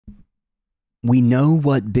We know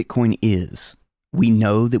what Bitcoin is. We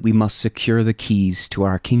know that we must secure the keys to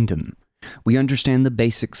our kingdom. We understand the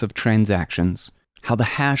basics of transactions, how the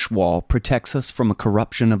hash wall protects us from a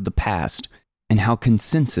corruption of the past, and how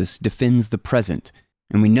consensus defends the present.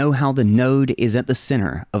 And we know how the node is at the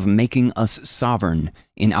center of making us sovereign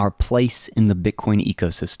in our place in the Bitcoin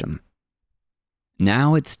ecosystem.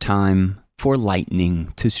 Now it's time for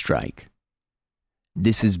lightning to strike.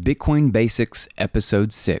 This is Bitcoin Basics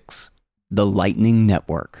Episode 6, The Lightning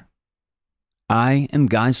Network. I am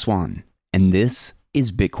Guy Swan, and this is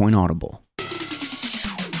Bitcoin Audible.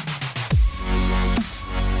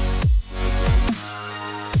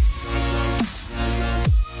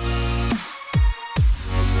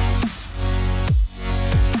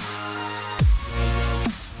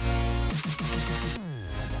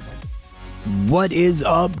 What is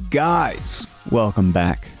up, guys? Welcome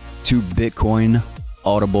back to Bitcoin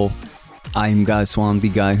Audible. I am Guy Swan, the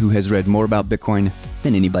guy who has read more about Bitcoin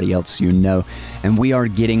than anybody else you know. And we are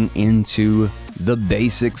getting into the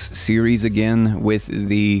Basics series again with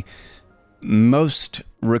the most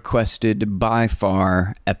requested by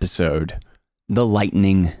far episode, the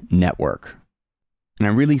Lightning Network. And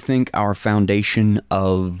I really think our foundation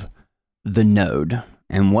of the node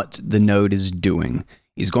and what the node is doing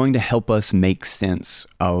is going to help us make sense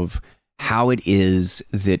of how it is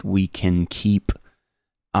that we can keep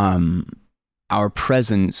our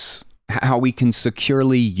presence, how we can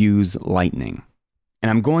securely use Lightning. And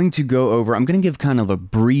I'm going to give kind of a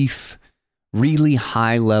brief, really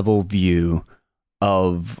high-level view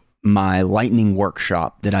of my Lightning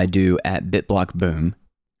workshop that I do at BitBlock Boom.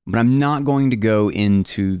 But I'm not going to go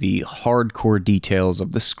into the hardcore details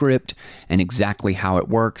of the script and exactly how it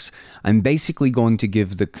works. I'm basically going to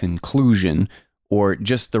give the conclusion, or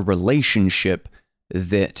just the relationship,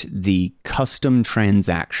 that the custom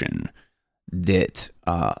transaction that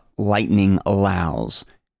Lightning allows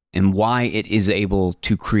and why it is able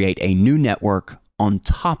to create a new network on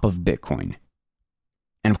top of Bitcoin.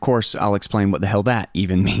 And of course, I'll explain what the hell that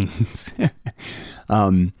even means.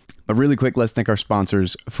 But really quick, let's thank our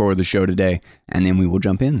sponsors for the show today, and then we will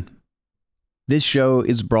jump in. This show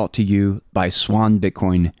is brought to you by Swan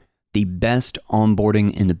Bitcoin, the best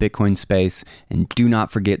onboarding in the Bitcoin space. And do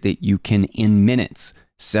not forget that you can, in minutes,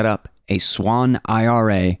 set up a Swan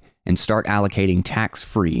IRA and start allocating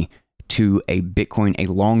tax-free to a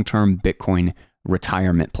long-term Bitcoin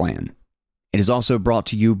retirement plan. It is also brought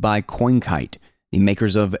to you by CoinKite, the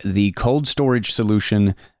makers of the cold storage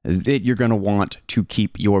solution that you're going to want to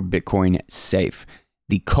keep your Bitcoin safe.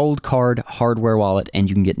 The Cold Card hardware wallet, and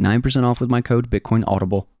you can get 9% off with my code Bitcoin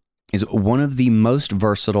Audible, is one of the most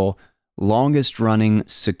versatile, longest running,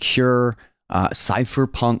 secure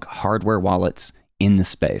cypherpunk hardware wallets in the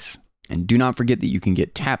space. And do not forget that you can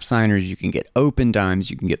get tap signers, you can get open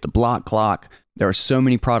dimes, you can get the block clock. There are so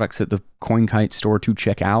many products at the CoinKite store to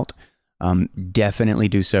check out. Definitely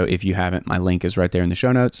do so if you haven't. My link is right there in the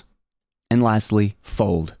show notes. And lastly,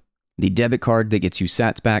 Fold, the debit card that gets you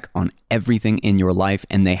sats back on everything in your life.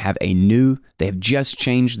 And they have just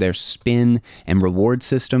changed their spin and reward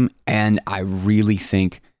system. And I really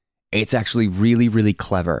think it's actually really, really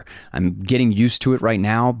clever. I'm getting used to it right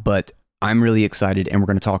now, but I'm really excited. And we're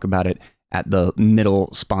going to talk about it at the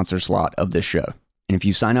middle sponsor slot of this show. And if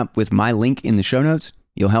you sign up with my link in the show notes,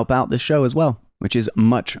 you'll help out this show as well, which is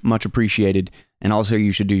much, much appreciated. And also,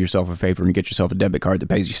 you should do yourself a favor and get yourself a debit card that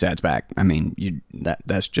pays you sats back. I mean,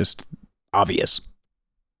 that's just obvious.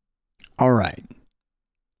 All right.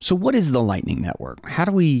 So what is the Lightning Network? How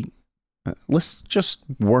do we... let's just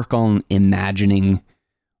work on imagining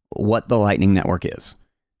what the Lightning Network is.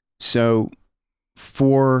 So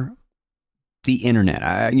for the internet,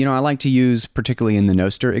 I like to use, particularly in the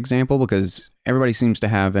Nostr example, because everybody seems to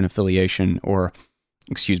have an affiliation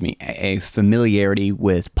a familiarity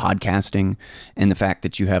with podcasting and the fact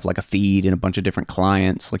that you have like a feed and a bunch of different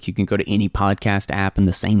clients. Like you can go to any podcast app and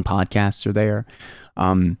the same podcasts are there.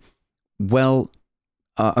 A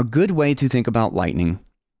good way to think about Lightning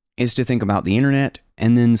is to think about the internet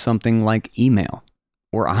and then something like email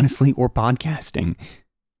or podcasting.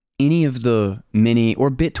 Any of the many,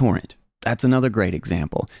 or BitTorrent. That's another great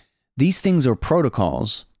example. These things are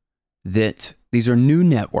protocols these are new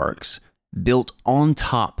networks built on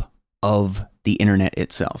top of the internet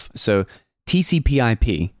itself. So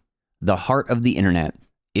TCP/IP, the heart of the internet,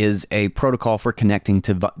 is a protocol for connecting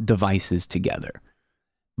devices together.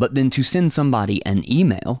 But then to send somebody an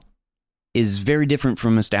email is very different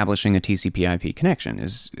from establishing a TCP/IP connection,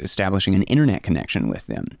 is establishing an internet connection with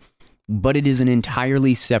them. But it is an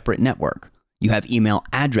entirely separate network. You have email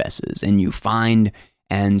addresses and you find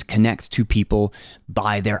and connect to people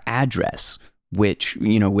by their address, which,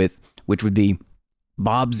 with which would be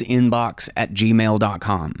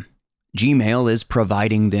bobsinbox@gmail.com. Gmail is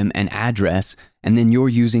providing them an address, and then you're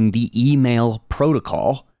using the email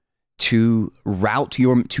protocol to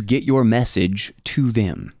get your message to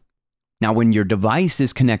them. Now, when your device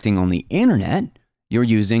is connecting on the internet, you're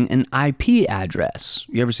using an IP address.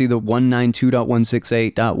 You ever see the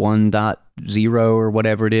 192.168.1.0 or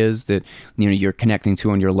whatever it is that you're connecting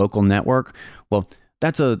to on your local network? Well,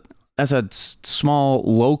 that's a small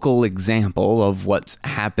local example of what's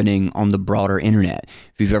happening on the broader internet.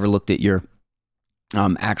 If you've ever looked at your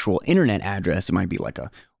actual internet address, it might be like a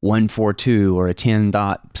 142 or a 10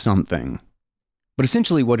 dot something. But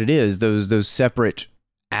essentially what it is, those separate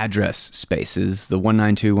address spaces, the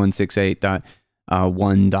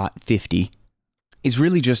 192.168.1.50, is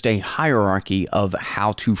really just a hierarchy of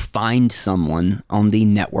how to find someone on the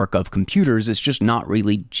network of computers. It's just not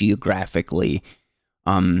really geographically.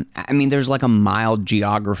 There's like a mild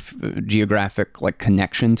geographic like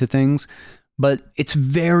connection to things, but it's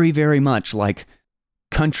very, very much like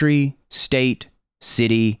country, state,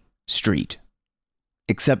 city, street,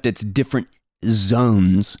 except it's different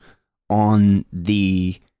zones on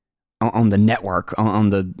the network, on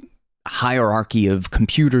the hierarchy of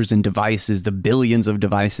computers and devices, the billions of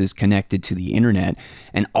devices connected to the internet,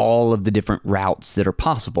 and all of the different routes that are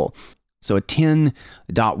possible. So a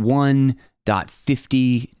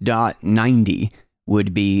 10.1.50.90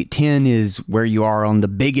 would be 10 is where you are on the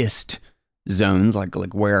biggest zones, like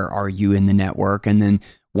where are you in the network, and then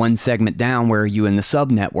one segment down, where are you in the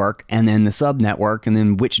subnetwork, and then the subnetwork, and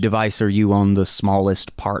then which device are you on the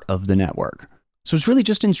smallest part of the network. So it's really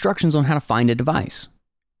just instructions on how to find a device.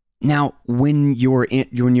 Now, when your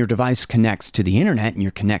device connects to the internet and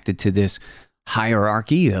you're connected to this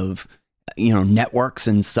hierarchy of networks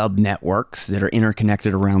and subnetworks that are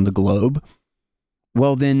interconnected around the globe,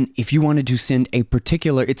 well then, if you wanted to send a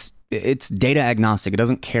particular, it's data agnostic. It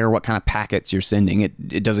doesn't care what kind of packets you're sending.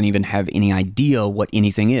 It doesn't even have any idea what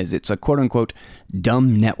anything is. It's a quote-unquote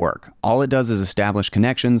dumb network. All it does is establish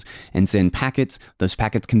connections and send packets. Those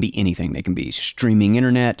packets can be anything. They can be streaming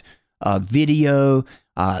internet, video.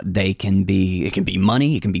 It can be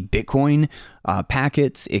money. It can be Bitcoin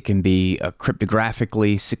packets. It can be a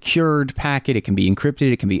cryptographically secured packet. It can be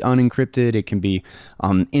encrypted. It can be unencrypted. It can be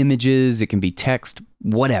images. It can be text,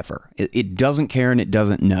 whatever. It doesn't care and it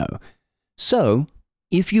doesn't know. So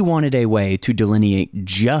if you wanted a way to delineate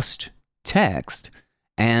just text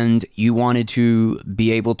and you wanted to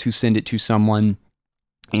be able to send it to someone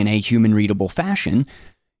in a human readable fashion,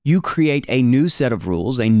 you create a new set of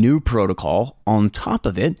rules, a new protocol on top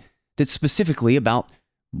of it that's specifically about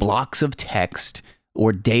blocks of text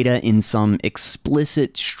or data in some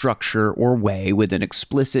explicit structure or way with an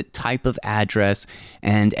explicit type of address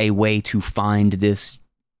and a way to find this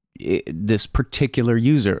particular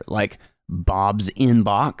user, like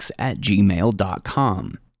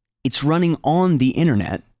bobsinbox@gmail.com. It's running on the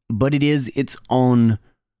internet, but it is its own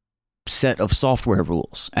set of software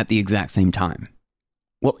rules at the exact same time.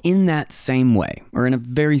 Well, in that same way, or in a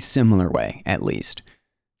very similar way at least,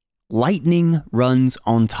 Lightning runs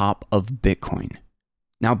on top of Bitcoin.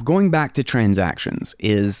 Now, going back to transactions,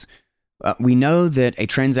 we know that a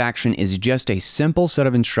transaction is just a simple set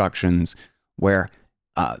of instructions where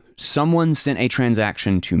someone sent a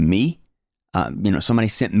transaction to me. Somebody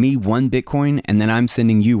sent me 1 Bitcoin, and then I'm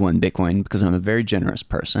sending you 1 Bitcoin because I'm a very generous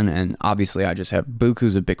person, and obviously I just have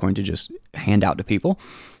bukus of Bitcoin to just hand out to people.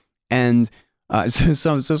 And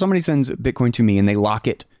so somebody sends Bitcoin to me and they lock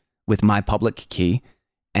it with my public key,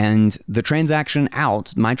 and the transaction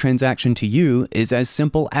out, my transaction to you, is as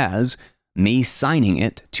simple as me signing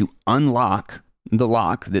it to unlock the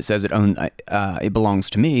lock that says it belongs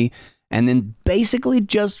to me, and then basically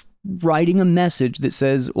just writing a message that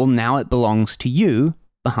says, well, now it belongs to you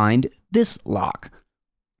behind this lock.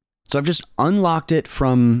 So I've just unlocked it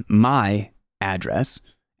from my address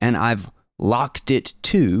and I've locked it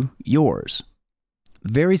to yours.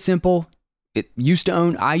 Very simple. I used to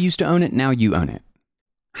own it, now you own it.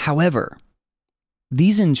 However,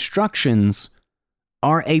 these instructions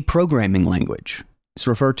are a programming language. It's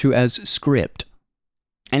referred to as script.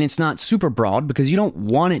 And it's not super broad because you don't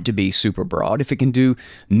want it to be super broad. If it can do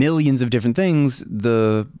millions of different things,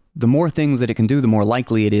 the more things that it can do, the more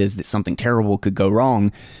likely it is that something terrible could go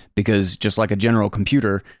wrong, because just like a general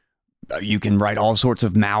computer, you can write all sorts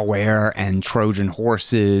of malware and Trojan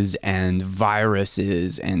horses and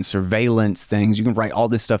viruses and surveillance things. You can write all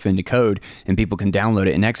this stuff into code and people can download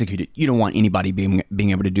it and execute it. You don't want anybody being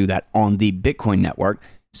able to do that on the Bitcoin network.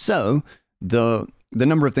 So the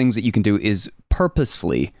number of things that you can do is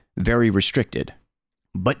purposefully very restricted,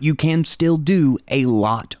 but you can still do a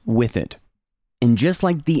lot with it. And just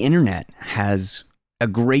like the internet has a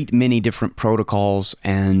great many different protocols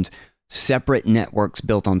and separate networks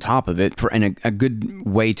built on top of it, and a good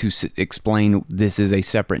way to explain this is a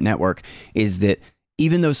separate network is that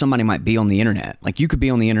even though somebody might be on the internet, like you could be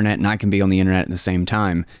on the internet and I can be on the internet at the same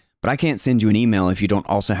time, but I can't send you an email if you don't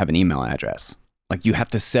also have an email address. Like you have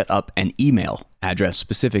to set up an email address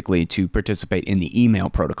specifically to participate in the email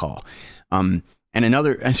protocol. And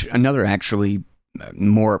another actually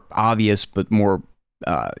more obvious but more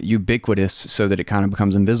ubiquitous, so that it kind of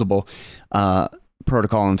becomes invisible,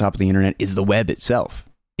 protocol on top of the internet is the web itself,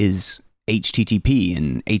 is HTTP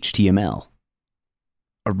and HTML.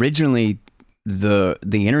 Originally, the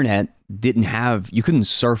internet didn't have, you couldn't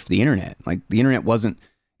surf the internet. Like the internet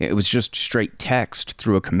it was just straight text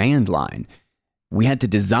through a command line. We had to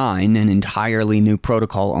design an entirely new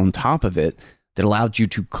protocol on top of it that allowed you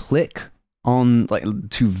to click on, like,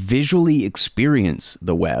 to visually experience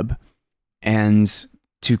the web and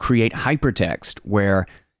to create hypertext where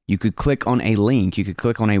you could click on a link, you could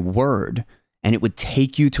click on a word, and it would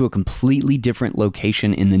take you to a completely different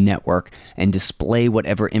location in the network and display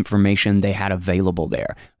whatever information they had available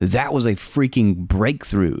there. That was a freaking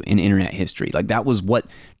breakthrough in internet history. Like that was what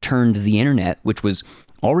turned the internet, which was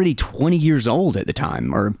already 20 years old at the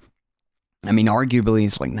time, or I mean, arguably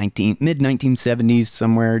it's like mid 1970s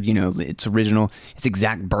somewhere, its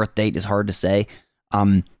exact birth date is hard to say.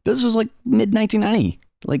 This was like mid 1990,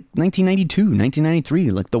 like 1992,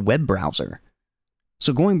 1993, like the web browser.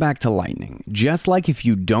 So going back to Lightning, just like if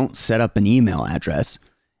you don't set up an email address,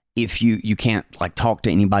 if you can't like talk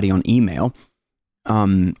to anybody on email,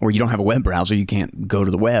 or you don't have a web browser, you can't go to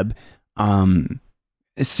the web.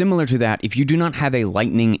 Similar to that, if you do not have a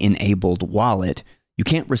Lightning enabled wallet, you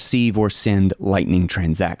can't receive or send Lightning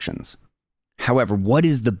transactions. However, what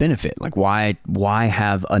is the benefit? Like why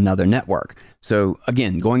have another network? So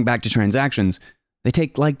again, going back to transactions, they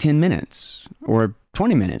take like 10 minutes or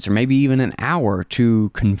 20 minutes or maybe even an hour to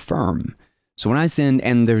confirm. So when I send,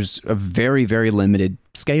 and there's a very, very limited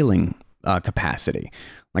scaling capacity.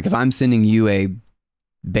 Like if I'm sending you a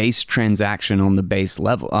base transaction on the base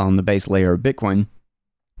level, on the base layer of Bitcoin,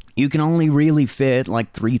 you can only really fit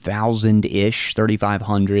like 3,000-ish,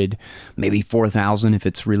 3,500, maybe 4,000 if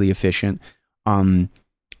it's really efficient,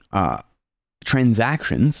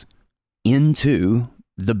 transactions into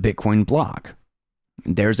the Bitcoin block.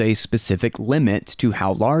 There's a specific limit to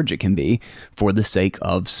how large it can be for the sake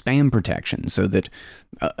of spam protection. So that,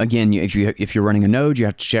 again, if you're running a node, you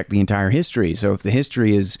have to check the entire history. So if the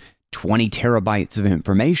history is 20 terabytes of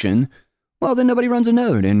information, well, then nobody runs a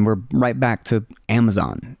node, and we're right back to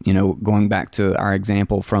Amazon. Going back to our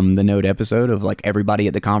example from the node episode of like everybody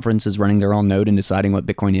at the conference is running their own node and deciding what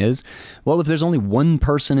Bitcoin is. Well, if there's only one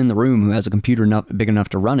person in the room who has a computer big enough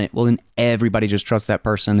to run it, well, then everybody just trusts that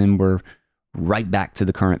person, and we're right back to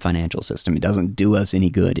the current financial system. It doesn't do us any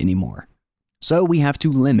good anymore. So we have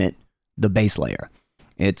to limit the base layer.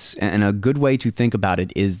 And a good way to think about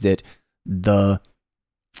it is that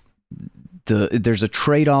there's a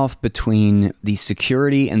trade-off between the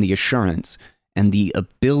security and the assurance and the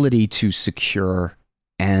ability to secure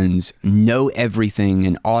and know everything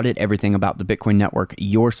and audit everything about the Bitcoin network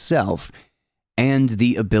yourself, and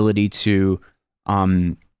the ability to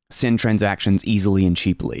send transactions easily and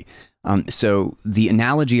cheaply. So the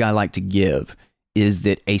analogy I like to give is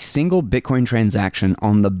that a single Bitcoin transaction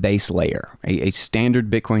on the base layer, a standard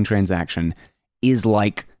Bitcoin transaction, is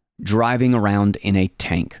like driving around in a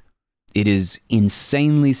tank. It is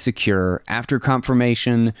insanely secure. After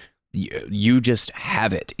confirmation, you just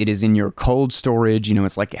have it. It is in your cold storage.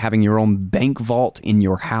 It's like having your own bank vault in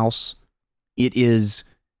your house. It is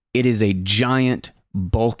a giant,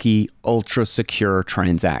 bulky, ultra secure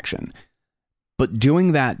transaction. But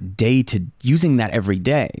doing that using that every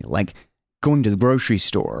day, like going to the grocery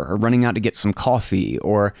store or running out to get some coffee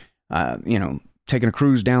or, taking a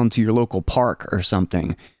cruise down to your local park or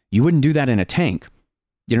something, you wouldn't do that in a tank.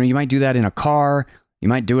 You might do that in a car. You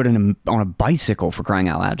might do it on a bicycle, for crying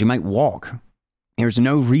out loud. You might walk. There's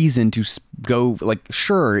no reason to go,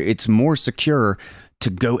 sure, it's more secure to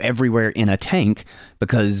go everywhere in a tank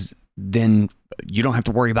because then you don't have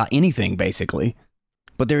to worry about anything, basically.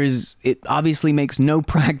 But it obviously makes no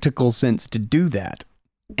practical sense to do that.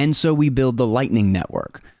 And so we build the Lightning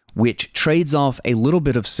Network, which trades off a little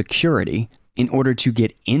bit of security in order to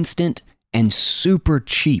get instant and super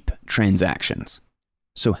cheap transactions.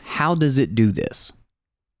 So how does it do this?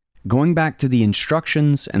 Going back to the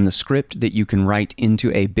instructions and the script that you can write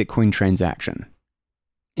into a Bitcoin transaction.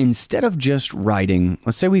 Instead of just writing,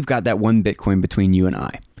 let's say we've got that one Bitcoin between you and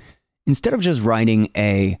I. Instead of just writing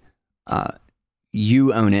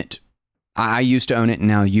you own it, I used to own it and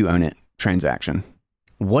now you own it transaction?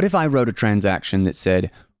 What if I wrote a transaction that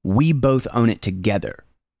said, we both own it together,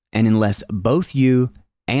 and unless both you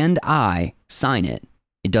and I sign it,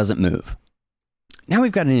 it doesn't move? Now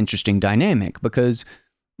we've got an interesting dynamic, because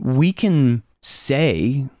we can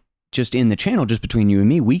say, just in the channel, just between you and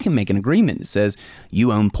me, we can make an agreement that says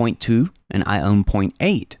you own 0.2 and I own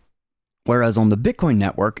 0.8. Whereas on the Bitcoin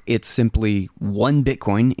network, it's simply one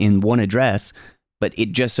Bitcoin in one address, but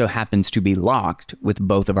it just so happens to be locked with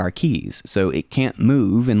both of our keys. So it can't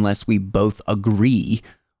move unless we both agree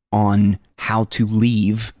on how to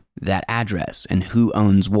leave that address and who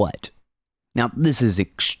owns what. Now, this is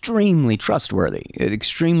extremely trustworthy, an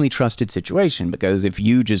extremely trusted situation, because if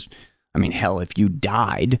you just, if you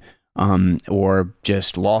died or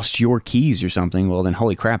just lost your keys or something, well, then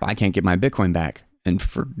holy crap, I can't get my Bitcoin back. And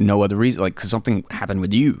for no other reason, like something happened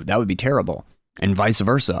with you, that would be terrible. And vice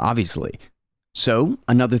versa, obviously. So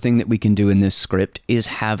another thing that we can do in this script is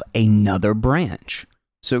have another branch.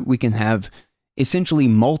 So we can have essentially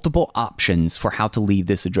multiple options for how to leave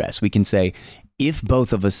this address. We can say, if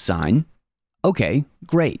both of us sign, okay,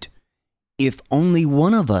 great. If only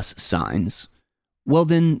one of us signs, well,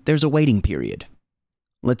 then there's a waiting period.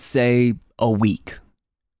 Let's say a week,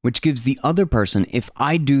 which gives the other person, if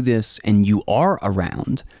I do this and you are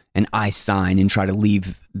around and I sign and try to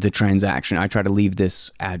leave the transaction, I try to leave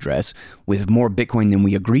this address with more Bitcoin than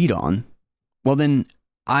we agreed on, well, then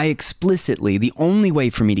I explicitly, the only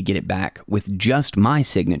way for me to get it back with just my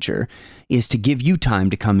signature is to give you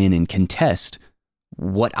time to come in and contest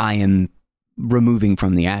what I am removing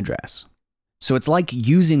from the address. So it's like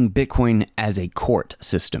using Bitcoin as a court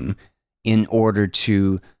system in order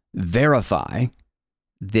to verify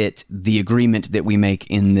that the agreement that we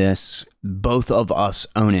make in this both of us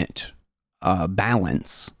own it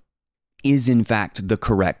balance is in fact the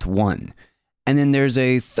correct one. And then there's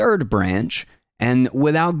a third branch, and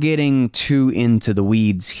without getting too into the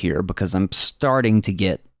weeds here, because I'm starting to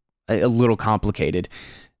get a little complicated,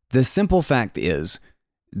 the simple fact is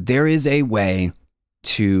there is a way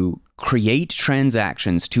to create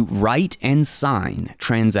transactions, to write and sign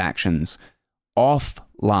transactions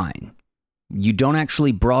offline. You don't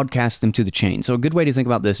actually broadcast them to the chain. So a good way to think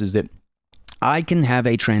about this is that I can have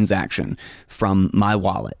a transaction from my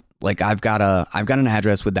wallet. Like I've got an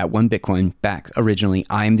address with that one Bitcoin back originally.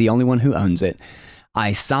 I'm the only one who owns it.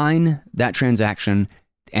 I sign that transaction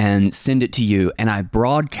and send it to you, and I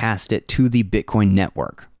broadcast it to the Bitcoin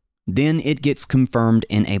network. Then it gets confirmed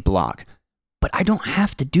in a block. But I don't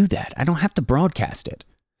have to do that. I don't have to broadcast it.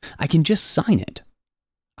 I can just sign it.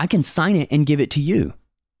 I can sign it and give it to you,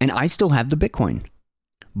 and I still have the Bitcoin.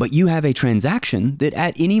 But you have a transaction that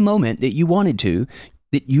at any moment that you wanted to,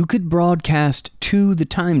 that you could broadcast to the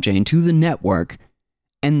time chain, to the network,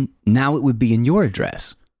 and now it would be in your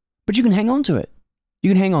address. But you can hang on to it.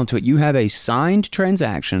 You can hang on to it. You have a signed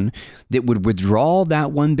transaction that would withdraw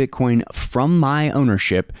that one Bitcoin from my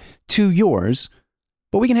ownership to yours,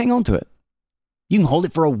 but we can hang on to it. You can hold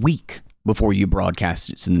it for a week before you broadcast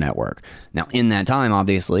it to the network. Now, in that time,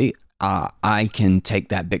 obviously, I can take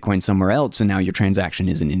that Bitcoin somewhere else, and now your transaction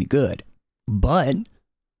isn't any good. But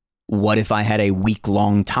what if I had a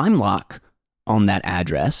week-long time lock on that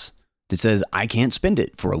address that says I can't spend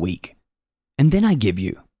it for a week? And then I give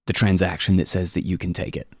you the transaction that says that you can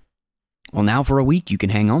take it. Well, now for a week, you can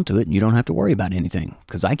hang on to it, and you don't have to worry about anything,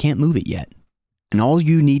 because I can't move it yet. And all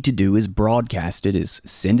you need to do is broadcast it, is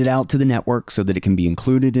send it out to the network so that it can be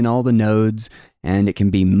included in all the nodes, and it can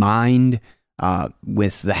be mined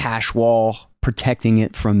with the hash wall protecting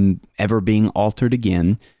it from ever being altered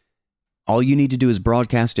again. All you need to do is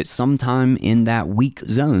broadcast it sometime in that week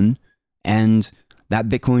zone, and that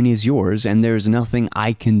Bitcoin is yours, and there's nothing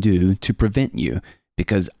I can do to prevent you,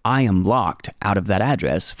 because I am locked out of that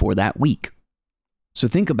address for that week. So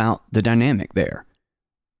think about the dynamic there,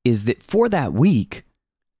 is that for that week,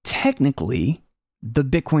 technically, the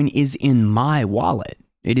Bitcoin is in my wallet.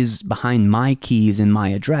 It is behind my keys and my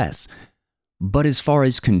address. But as far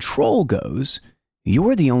as control goes,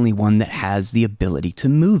 you're the only one that has the ability to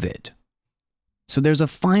move it. So there's a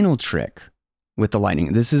final trick with the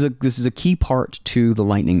Lightning. This is a key part to the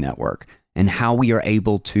Lightning Network and how we are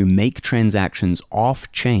able to make transactions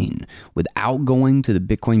off-chain without going to the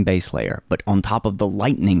Bitcoin base layer. But on top of the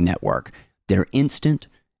Lightning Network, they're instant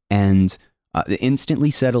and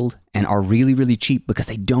instantly settled and are really, really cheap because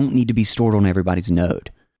they don't need to be stored on everybody's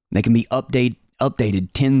node. They can be updated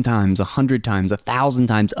 10 times, 100 times, 1,000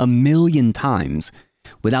 times, 1,000,000 times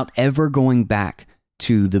without ever going back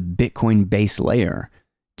to the Bitcoin base layer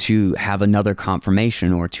to have another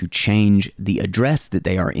confirmation or to change the address that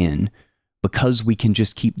they are in, because we can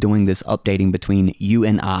just keep doing this updating between you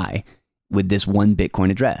and I with this one Bitcoin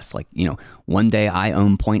address. Like, one day I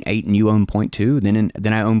own 0.8 and you own 0.2,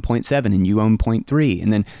 then I own 0.7 and you own 0.3,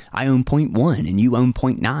 and then I own 0.1 and you own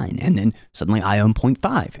 0.9, and then suddenly I own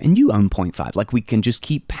 0.5 and you own 0.5. Like, we can just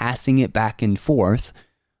keep passing it back and forth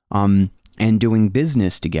and doing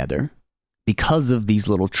business together because of these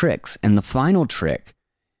little tricks. And the final trick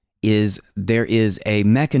is there is a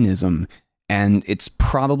mechanism, and it's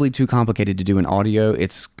probably too complicated to do in audio.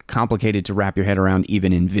 It's complicated to wrap your head around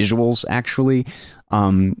even in visuals, actually.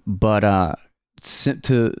 But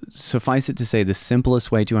to suffice it to say, the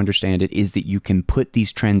simplest way to understand it is that you can put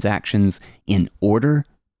these transactions in order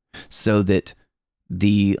so that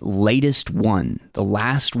the latest one, the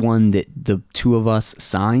last one that the two of us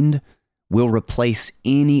signed, will replace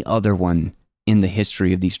any other one in the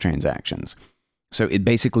history of these transactions. So it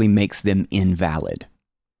basically makes them invalid.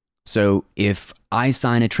 So if I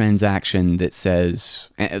sign a transaction that says,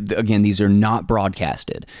 again, these are not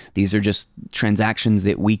broadcasted. These are just transactions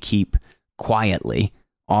that we keep quietly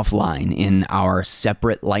offline in our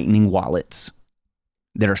separate Lightning wallets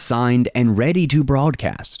that are signed and ready to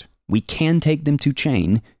broadcast. We can take them to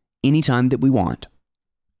chain anytime that we want.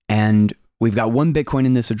 And we've got 1 Bitcoin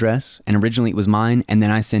in this address, and originally it was mine, and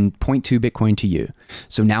then I send 0.2 Bitcoin to you.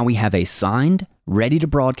 So now we have a signed, ready to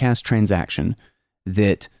broadcast transaction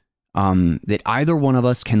that either one of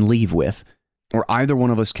us can leave with, or either one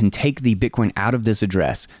of us can take the Bitcoin out of this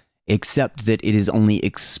address, except that it is only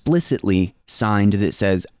explicitly signed that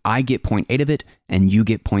says, I get 0.8 of it and you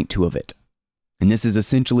get 0.2 of it. And this is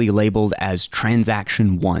essentially labeled as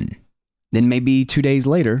transaction 1. Then maybe 2 days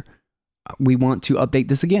later, we want to update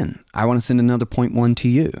this again. I want to send another 0.1 to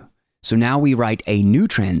you. So now we write a new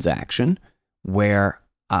transaction where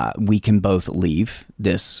we can both leave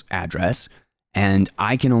this address, and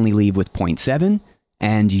I can only leave with 0.7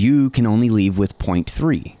 and you can only leave with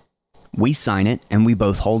 0.3. We sign it and we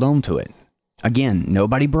both hold on to it. Again,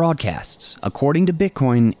 nobody broadcasts. According to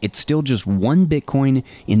Bitcoin, it's still just 1 Bitcoin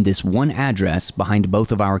in this one address behind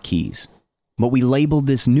both of our keys. But we labeled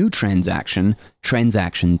this new transaction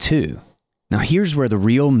transaction 2. Now here's where the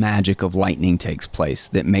real magic of Lightning takes place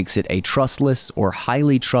that makes it a trustless or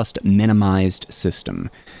highly trust minimized system,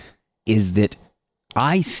 is that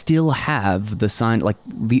I still have the signed,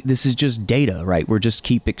 this is just data, right? We're just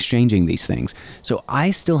keep exchanging these things. So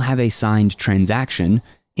I still have a signed transaction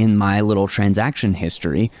in my little transaction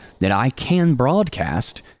history that I can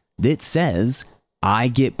broadcast that says I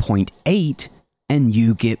get 0.8 and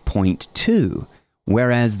you get 0.2.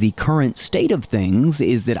 Whereas the current state of things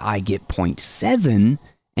is that I get 0.7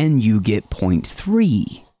 and you get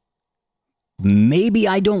 0.3. Maybe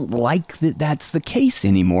I don't like that that's the case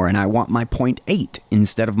anymore and I want my 0.8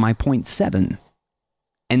 instead of my 0.7.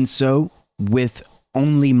 And so with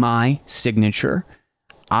only my signature,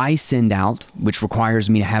 I send out, which requires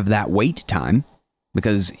me to have that wait time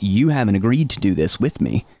because you haven't agreed to do this with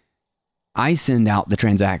me. I send out the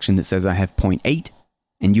transaction that says I have 0.8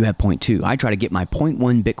 and you have 0.2. I try to get my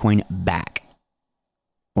 0.1 Bitcoin back.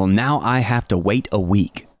 Well, now I have to wait a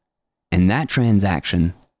week, and that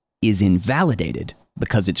transaction is invalidated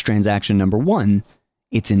because it's transaction number 1.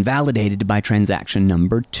 It's invalidated by transaction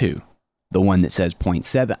number 2, the one that says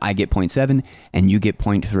 0.7, I get 0.7 and you get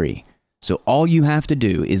 0.3. So all you have to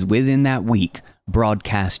do is within that week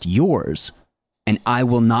broadcast yours, and I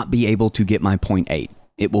will not be able to get my 0.8.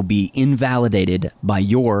 It will be invalidated by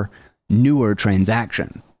your newer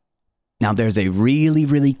transaction. Now there's a really,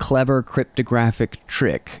 really clever cryptographic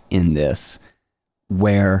trick in this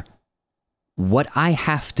where what I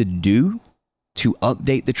have to do to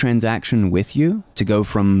update the transaction with you, to go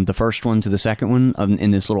from the first one to the second one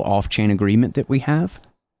in this little off-chain agreement that we have,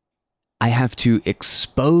 I have to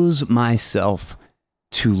expose myself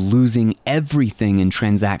to losing everything in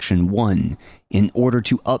transaction 1 in order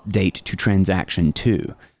to update to transaction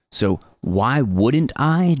 2. So why wouldn't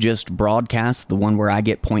I just broadcast the one where I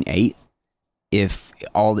get 0.8 if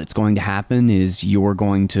all that's going to happen is you're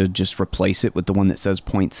going to just replace it with the one that says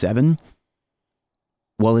 0.7?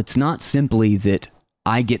 Well, it's not simply that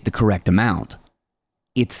I get the correct amount.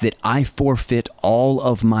 It's that I forfeit all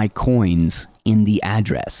of my coins in the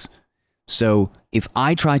address. So if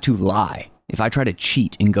I try to lie, if I try to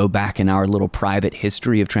cheat and go back in our little private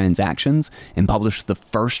history of transactions and publish the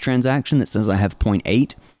first transaction that says I have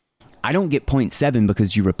 0.8, I don't get 0.7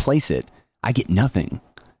 because you replace it. I get nothing.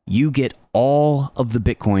 You get all of the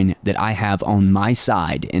Bitcoin that I have on my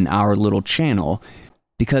side in our little channel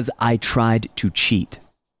because I tried to cheat.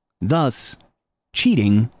 Thus,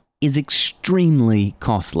 cheating is extremely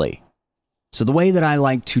costly. So the way that I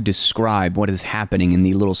like to describe what is happening in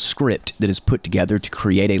the little script that is put together to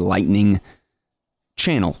create a Lightning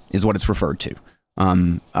channel is what it's referred to.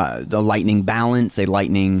 the Lightning balance, a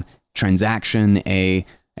Lightning transaction, a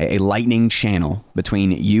Lightning channel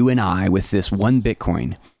between you and I with this one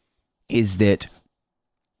Bitcoin, is that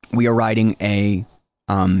we are writing a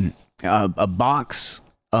box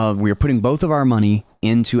of, we are putting both of our money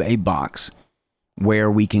into a box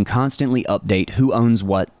where we can constantly update who owns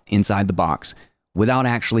what inside the box without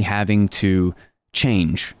actually having to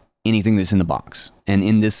change anything that's in the box. And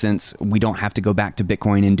in this sense, we don't have to go back to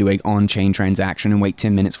Bitcoin and do a on-chain transaction and wait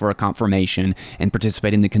 10 minutes for a confirmation and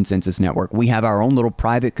participate in the consensus network. We have our own little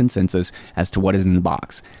private consensus as to what is in the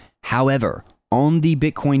box. However, on the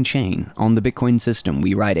Bitcoin chain, on the Bitcoin system,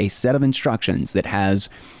 we write a set of instructions that has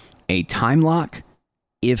a time lock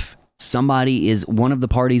if one of the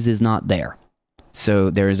parties is not there. So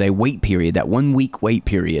there is a wait period, that 1 week wait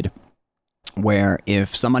period, where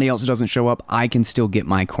if somebody else doesn't show up, I can still get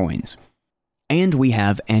my coins. And we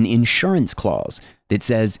have an insurance clause that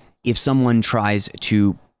says if someone tries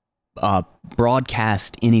to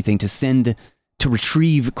broadcast anything, to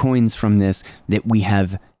retrieve coins from this, that we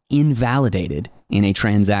have invalidated in a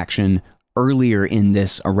transaction earlier in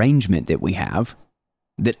this arrangement that we have,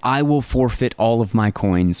 that I will forfeit all of my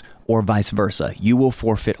coins, or vice versa. You will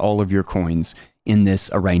forfeit all of your coins in this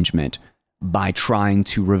arrangement by trying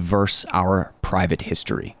to reverse our private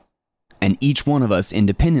history. And each one of us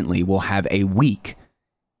independently will have a week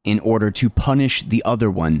in order to punish the other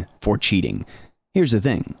one for cheating. Here's the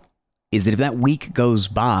thing, is that if that week goes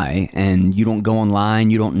by and you don't go online,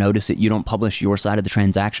 you don't notice it, you don't publish your side of the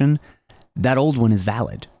transaction, that old one is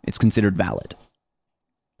valid. It's considered valid.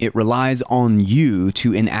 It relies on you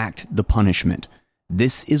to enact the punishment.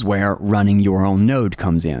 This is where running your own node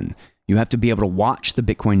comes in. You have to be able to watch the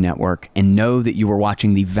Bitcoin network and know that you are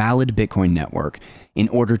watching the valid Bitcoin network in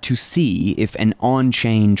order to see if an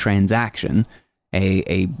on-chain transaction,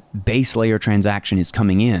 a base layer transaction, is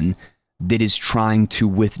coming in that is trying to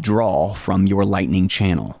withdraw from your Lightning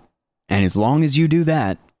channel. And as long as you do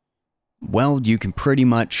that, well, you can pretty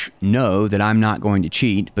much know that I'm not going to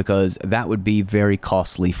cheat, because that would be very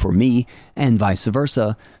costly for me, and vice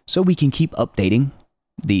versa. So we can keep updating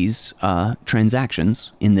these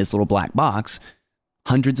transactions in this little black box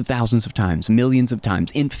hundreds of thousands of times, millions of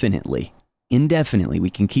times, infinitely, indefinitely.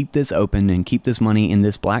 We can keep this open and keep this money in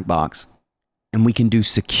this black box, and we can do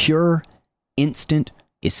secure, instant,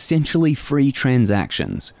 essentially free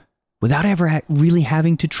transactions without ever really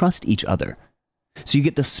having to trust each other. So you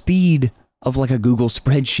get the speed of like a Google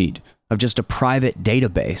spreadsheet, of just a private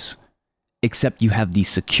database, except you have the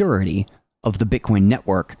security of the Bitcoin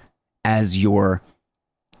network as your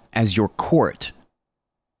court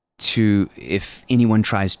to, if anyone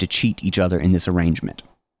tries to cheat each other in this arrangement.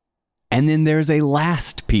 And then there's a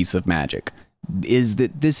last piece of magic, is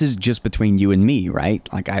that this is just between you and me, right?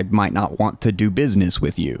 Like, I might not want to do business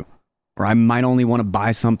with you, or I might only want to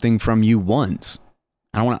buy something from you once.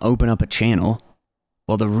 I don't want to open up a channel.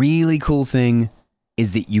 Well, the really cool thing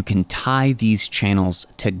is that you can tie these channels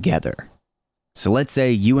together. So let's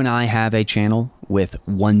say you and I have a channel with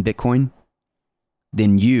 1 Bitcoin.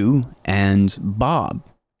 Then you and Bob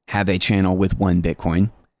have a channel with 1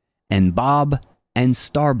 Bitcoin. And Bob and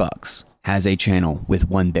Starbucks has a channel with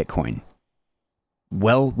 1 Bitcoin.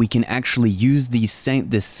 Well, we can actually use this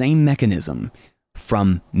same mechanism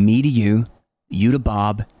from me to you, you to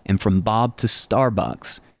Bob, and from Bob to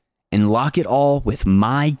Starbucks, and lock it all with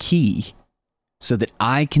my key so that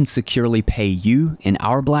I can securely pay you in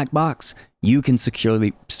our black box, you can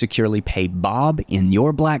securely pay Bob in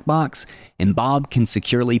your black box, and Bob can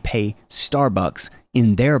securely pay Starbucks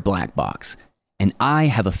in their black box. And I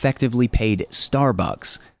have effectively paid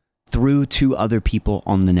Starbucks through 2 other people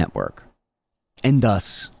on the network. And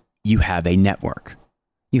thus, you have a network.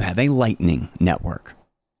 You have a Lightning network.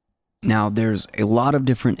 Now, there's a lot of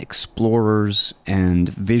different explorers and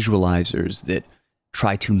visualizers that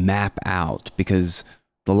try to map out, because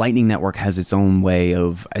the Lightning Network has its own way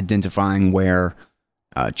of identifying where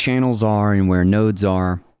channels are and where nodes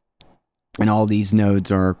are. And all these nodes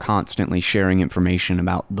are constantly sharing information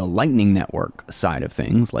about the Lightning Network side of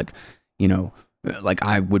things. Like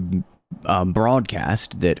I would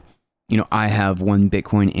broadcast that, I have 1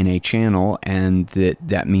 Bitcoin in a channel, and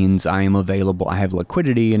that means I am available. I have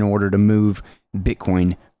liquidity in order to move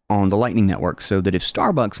Bitcoin on the Lightning Network, so that if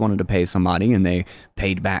Starbucks wanted to pay somebody and they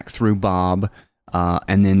paid back through Bob,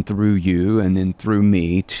 and then through you, and then through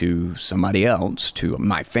me to somebody else, to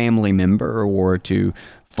my family member, or to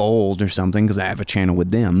Fold or something, because I have a channel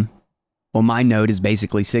with them. Well, my node is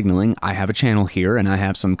basically signaling, I have a channel here and I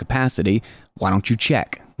have some capacity. Why don't you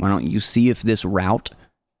check? Why don't you see if this route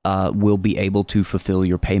will be able to fulfill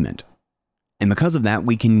your payment? And because of that,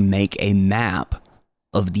 we can make a map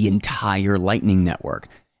of the entire Lightning Network,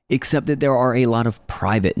 except that there are a lot of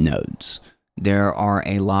private nodes. There are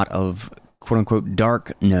a lot of quote-unquote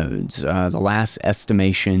dark nodes. The last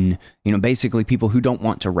estimation, basically people who don't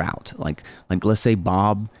want to route. Like let's say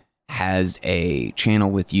Bob has a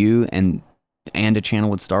channel with you and a channel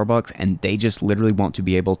with Starbucks, and they just literally want to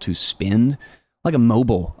be able to spend like a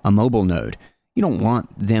mobile node. You don't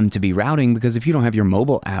want them to be routing, because if you don't have your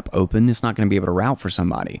mobile app open, it's not going to be able to route for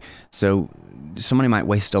somebody. So somebody might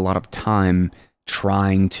waste a lot of time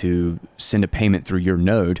trying to send a payment through your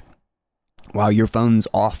node while your phone's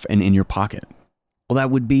off and in your pocket. Well, that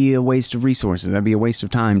would be a waste of resources. That'd be a waste of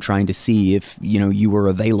time trying to see if, you were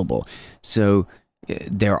available. So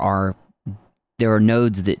there are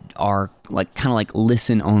nodes that are kind of like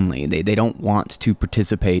listen only. They don't want to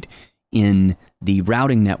participate in the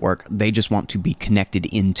routing network. They just want to be connected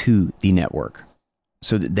into the network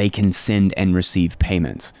so that they can send and receive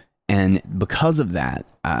payments. And because of that,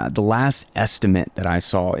 the last estimate that I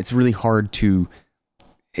saw, it's really hard to,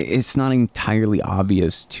 it's not entirely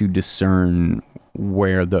obvious to discern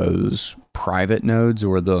where those private nodes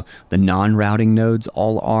or the non-routing nodes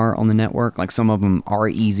all are on the network. Like some of them are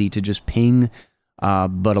easy to just ping,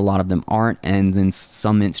 but a lot of them aren't. And then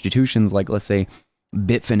some institutions, like let's say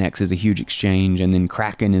Bitfinex is a huge exchange, and then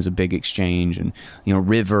Kraken is a big exchange, and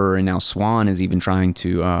River and now Swan is even trying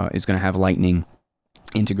to is going to have Lightning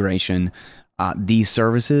integration. These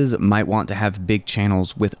services might want to have big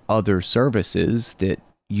channels with other services that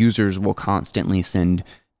users will constantly send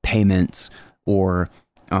payments, or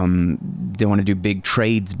they want to do big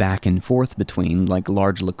trades back and forth between, like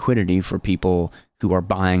large liquidity for people who are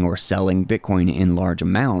buying or selling Bitcoin in large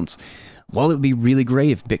amounts. Well, it would be really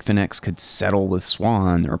great if Bitfinex could settle with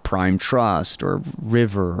Swan or Prime Trust or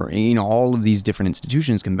River, or, all of these different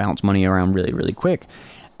institutions can bounce money around really, really quick.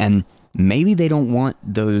 And maybe they don't want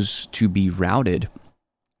those to be routed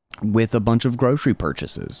with a bunch of grocery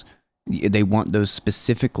purchases. They want those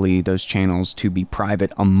channels to be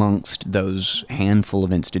private amongst those handful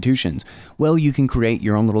of institutions. Well, you can create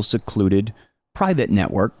your own little secluded private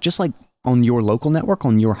network, just like on your local network,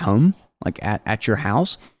 on your home, like at your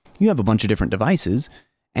house. You have a bunch of different devices,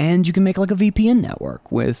 and you can make like a VPN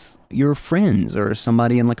network with your friends or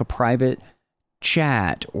somebody in like a private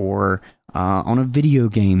chat, or on a video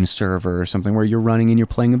game server or something where you're running and you're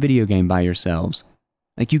playing a video game by yourselves.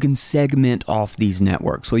 Like you can segment off these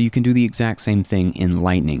networks. Well, you can do the exact same thing in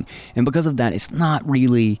Lightning. And because of that, it's not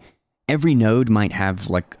really, every node might have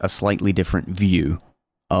like a slightly different view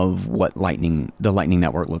of what the Lightning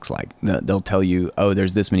Network looks like. They'll tell you, oh,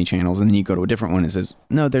 there's this many channels, and then you go to a different one and it says,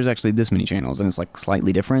 no, there's actually this many channels, and it's like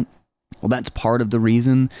slightly different. Well, that's part of the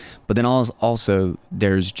reason. But then also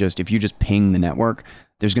there's just, if you just ping the network,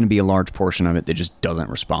 there's going to be a large portion of it that just doesn't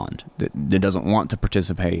respond, that doesn't want to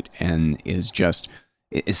participate, and is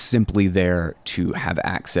simply there to have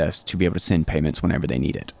access to be able to send payments whenever they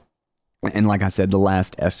need it. And like I said, the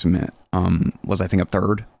last estimate was, I think, a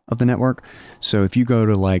third of the network. So if you go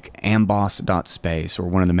to like amboss.space, or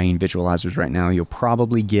one of the main visualizers right now, you'll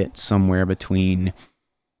probably get somewhere between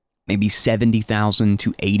maybe 70,000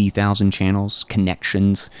 to 80,000 channels,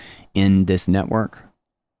 connections in this network.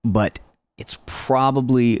 But it's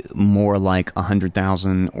probably more like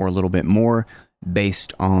 100,000 or a little bit more,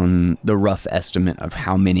 based on the rough estimate of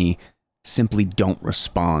how many simply don't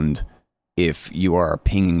respond if you are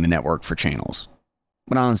pinging the network for channels.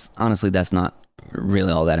 But honestly, that's not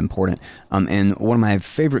really all that important. And one of my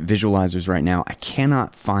favorite visualizers right now, I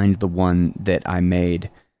cannot find the one that I made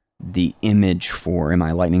the image for in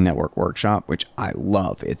my Lightning Network workshop, which I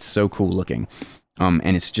love. It's so cool looking.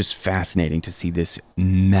 And it's just fascinating to see this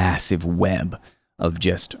massive web of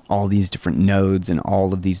just all these different nodes and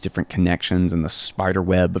all of these different connections, and the spider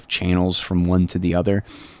web of channels from one to the other.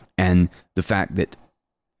 And the fact that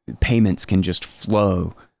payments can just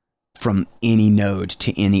flow from any node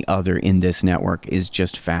to any other in this network is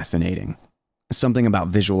just fascinating. Something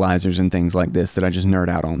about visualizers and things like this that I just nerd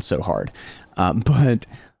out on so hard. But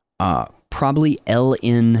probably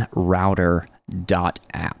lnrouter.app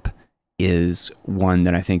is one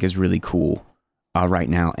that I think is really cool right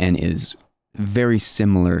now, and is very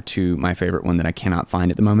similar to my favorite one that I cannot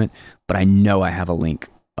find at the moment, but I know I have a link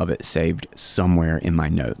of it saved somewhere in my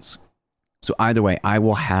notes. So either way, I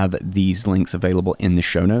will have these links available in the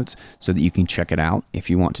show notes so that you can check it out if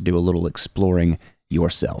you want to do a little exploring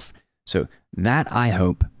yourself. So that, I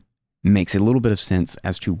hope, makes a little bit of sense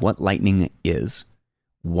as to what Lightning is,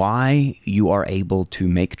 why you are able to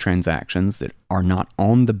make transactions that are not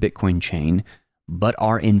on the Bitcoin chain, but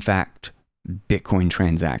are in fact Bitcoin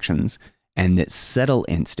transactions, and that settle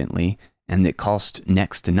instantly, and that cost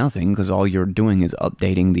next to nothing, because all you're doing is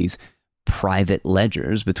updating these private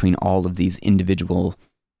ledgers between all of these individual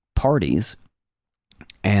parties.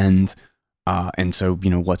 And so,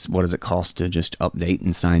 what does it cost to just update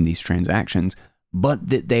and sign these transactions? But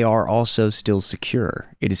that they are also still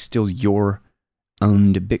secure. It is still your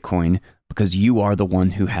owned Bitcoin because you are the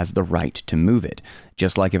one who has the right to move it.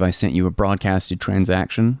 Just like if I sent you a broadcasted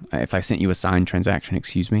transaction, if I sent you a signed transaction,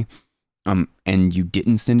 and you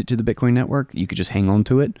didn't send it to the Bitcoin network, you could just hang on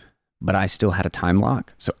to it. But I still had a time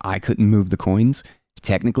lock, so I couldn't move the coins.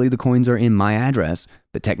 Technically, the coins are in my address,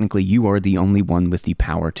 but technically you are the only one with the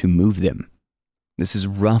power to move them. This is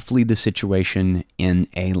roughly the situation in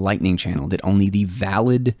a Lightning channel, that only the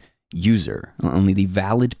valid user, only the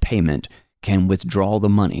valid payment can withdraw the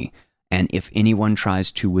money. And if anyone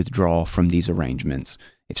tries to withdraw from these arrangements,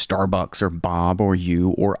 if Starbucks or Bob or you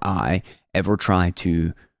or I ever try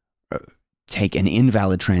to take an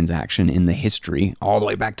invalid transaction in the history all the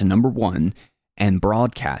way back to number 1 and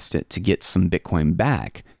broadcast it to get some Bitcoin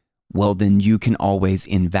back, well, then you can always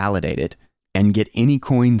invalidate it and get any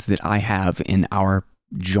coins that I have in our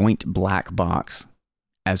joint black box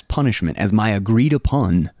as punishment, as my agreed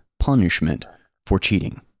upon punishment for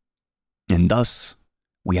cheating. And thus,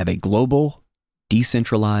 we have a global,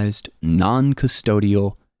 decentralized,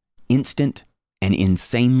 non-custodial, instant, and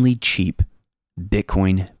insanely cheap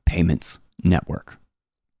Bitcoin payments network.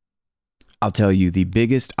 I'll tell you, the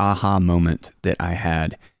biggest aha moment that I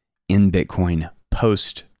had in Bitcoin,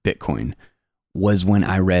 post Bitcoin, was when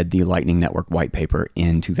I read the Lightning Network white paper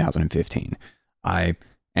in 2015. And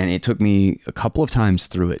it took me a couple of times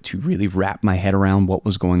through it to really wrap my head around what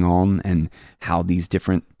was going on and how these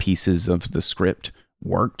different pieces of the script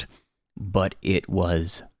worked. But it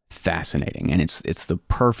was fascinating. And it's the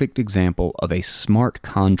perfect example of a smart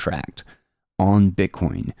contract on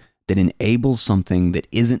Bitcoin that enables something that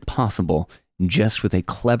isn't possible just with a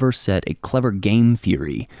clever game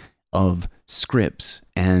theory of scripts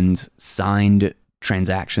and signed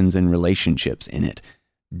transactions and relationships in it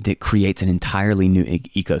that creates an entirely new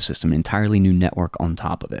ecosystem, an entirely new network on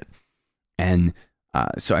top of it. And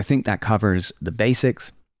so I think that covers the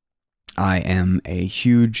basics. I am a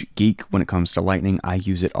huge geek when it comes to Lightning. I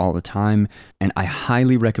use it all the time, and I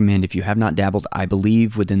highly recommend, if you have not dabbled, I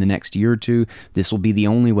believe within the next year or two, this will be the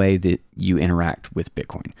only way that you interact with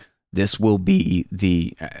Bitcoin. This will be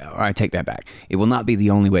I take that back. It will not be the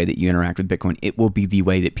only way that you interact with Bitcoin. It will be the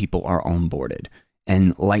way that people are onboarded,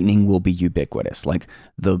 and Lightning will be ubiquitous. Like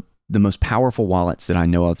the most powerful wallets that I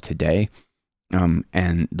know of today,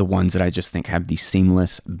 and the ones that I just think have the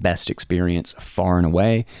seamless, best experience far and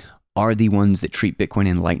away, are the ones that treat Bitcoin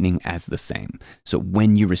and Lightning as the same. So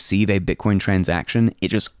when you receive a Bitcoin transaction, it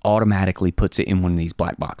just automatically puts it in one of these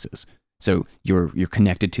black boxes. So you're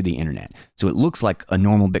connected to the internet. So it looks like a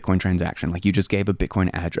normal Bitcoin transaction, like you just gave a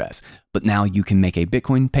Bitcoin address. But now you can make a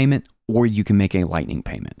Bitcoin payment or you can make a Lightning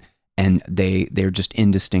payment. And they're just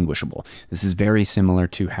indistinguishable. This is very similar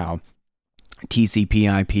to how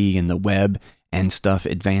TCP/IP and the web and stuff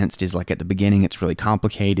advanced. Is like at the beginning it's really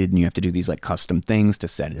complicated and you have to do these like custom things to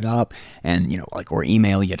set it up, and or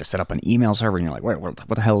email, you had to set up an email server and you're like, wait, what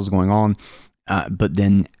the hell is going on? But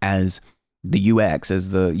then as the UX, as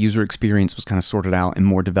the user experience was kind of sorted out and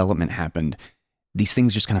more development happened, these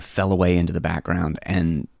things just kind of fell away into the background,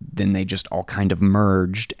 and then they just all kind of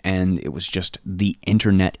merged, and it was just the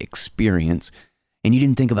internet experience. And you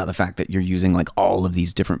didn't think about the fact that you're using like all of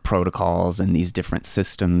these different protocols and these different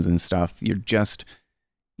systems and stuff. You're just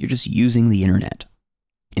using the internet.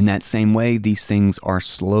 In that same way, these things are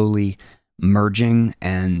slowly merging,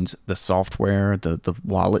 and the software, the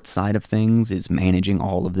wallet side of things, is managing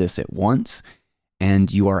all of this at once.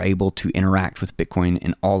 And you are able to interact with Bitcoin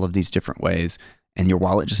in all of these different ways, and your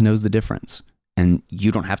wallet just knows the difference, and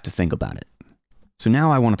you don't have to think about it. So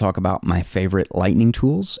now I want to talk about my favorite Lightning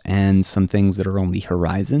tools and some things that are on the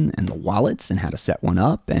horizon, and the wallets and how to set one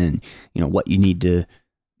up, and what you need to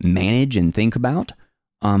manage and think about.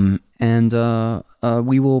 We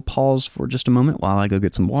will pause for just a moment while I go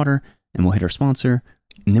get some water, and we'll hit our sponsor,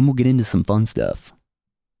 and then we'll get into some fun stuff.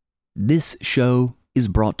 This show is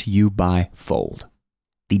brought to you by Fold,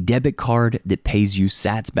 the debit card that pays you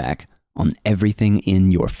sats back on everything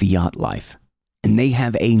in your fiat life. And they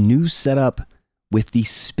have a new setup with the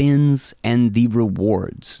spins and the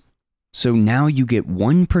rewards. So now you get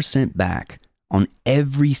 1% back on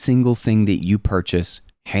every single thing that you purchase,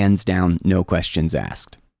 hands down, no questions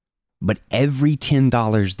asked. But every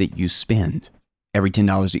 $10 that you spend, every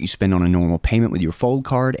 $10 that you spend on a normal payment with your Fold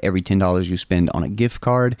card, every $10 you spend on a gift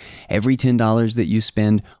card, every $10 that you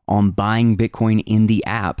spend on buying Bitcoin in the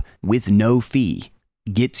app with no fee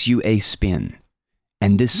gets you a spin.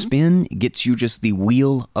 And this spin gets you just the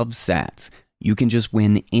wheel of sats. you can just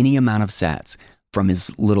win any amount of sats from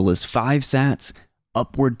as little as 5 sats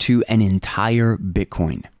upward to an entire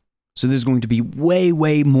Bitcoin. So there's going to be way,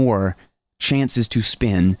 way more chances to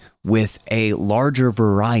spin with a larger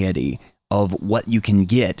variety of what you can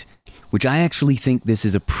get, which I actually think this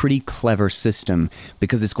is a pretty clever system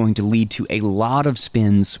because it's going to lead to a lot of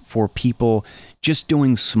spins for people just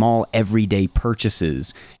doing small everyday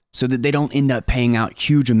purchases so that they don't end up paying out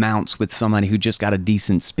huge amounts with somebody who just got a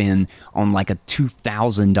decent spin on like a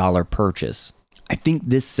 $2,000 purchase. I think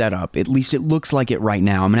this setup, at least it looks like it right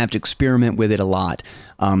now, I'm going to have to experiment with it a lot,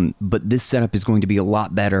 but this setup is going to be a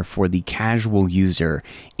lot better for the casual user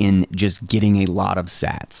in just getting a lot of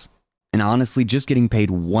sats. And honestly, just getting paid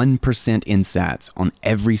 1% in sats on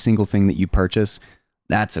every single thing that you purchase,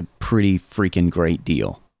 that's a pretty freaking great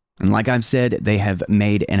deal. And like I've said, they have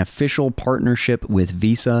made an official partnership with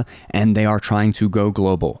Visa, and they are trying to go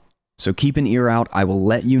global. So keep an ear out. I will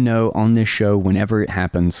let you know on this show whenever it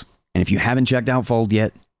happens. And if you haven't checked out Fold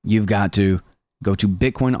yet, you've got to go to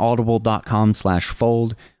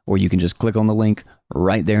bitcoinaudible.com/fold, or you can just click on the link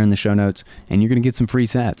right there in the show notes, and you're going to get some free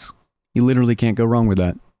sats. You literally can't go wrong with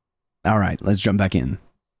that. All right, let's jump back in.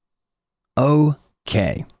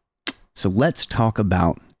 Okay, so let's talk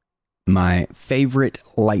about my favorite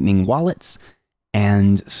Lightning wallets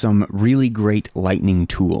and some really great Lightning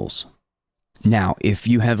tools. Now, if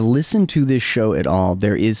you have listened to this show at all,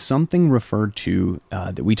 there is something referred to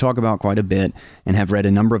that we talk about quite a bit and have read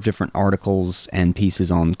a number of different articles and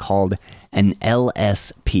pieces on called an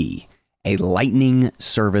LSP, a Lightning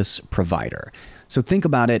Service Provider. So think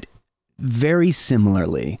about it very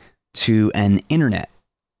similarly to an internet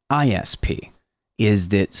ISP, is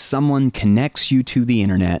that someone connects you to the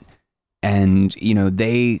internet and, you know,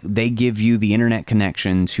 they give you the internet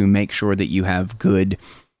connection to make sure that you have good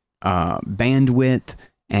bandwidth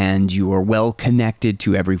and you are well connected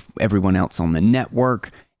to everyone else on the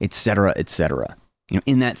network, etc., etc. You know,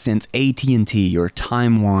 in that sense, AT&T or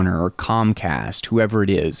Time Warner or Comcast, whoever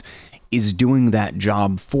it is doing that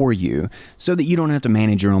job for you so that you don't have to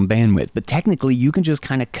manage your own bandwidth. But technically, you can just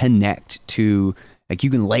kind of connect to, like,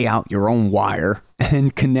 you can lay out your own wire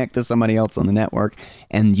and connect to somebody else on the network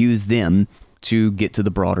and use them to get to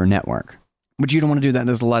the broader network. But you don't want to do that.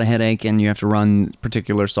 There's a lot of headache, and you have to run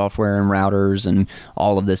particular software and routers and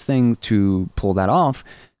all of this thing to pull that off.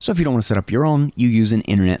 So if you don't want to set up your own, you use an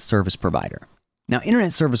internet service provider. Now,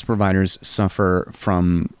 internet service providers suffer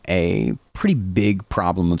from a pretty big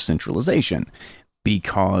problem of centralization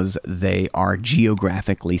because they are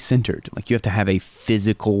geographically centered. Like, you have to have a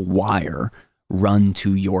physical wire run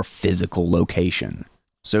to your physical location.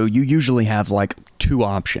 So you usually have like 2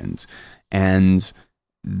 options, and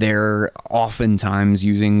they're oftentimes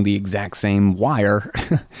using the exact same wire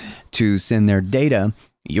to send their data.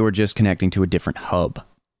 You're just connecting to a different hub.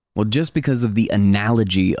 Well, just because of the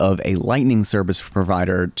analogy of a Lightning service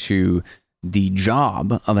provider to the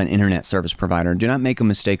job of an internet service provider, do not make a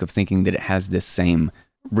mistake of thinking that it has this same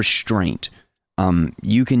restraint.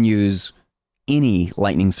 You can use any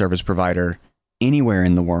Lightning service provider anywhere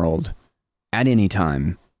in the world at any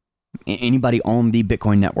time. Anybody on the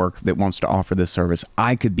Bitcoin network that wants to offer this service,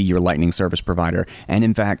 I could be your Lightning service provider. And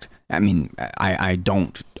in fact, I mean, I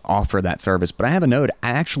don't offer that service, but I have a node. I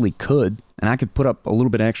actually could, and I could put up a little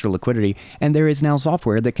bit of extra liquidity. And there is now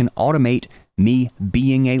software that can automate me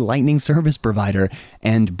being a Lightning service provider.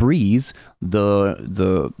 And Breeze,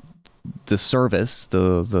 the service,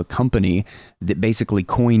 the company that basically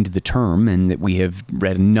coined the term, and that we have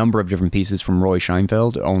read a number of different pieces from Roy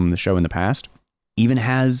Scheinfeld on the show in the past, even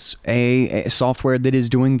has a software that is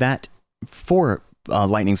doing that for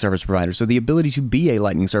Lightning service providers. So the ability to be a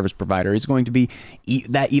Lightning service provider is going to be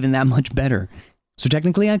even that much better. So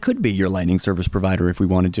technically, I could be your Lightning service provider if we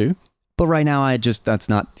wanted to. But right now, that's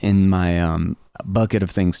not in my bucket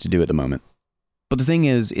of things to do at the moment. But the thing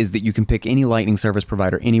is that you can pick any Lightning service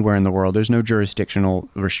provider anywhere in the world. There's no jurisdictional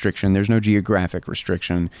restriction. There's no geographic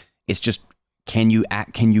restriction. It's just, can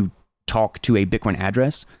you talk to a Bitcoin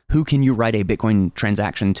address? Who can you write a Bitcoin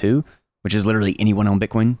transaction to? Which is literally anyone on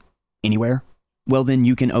Bitcoin, anywhere. Well, then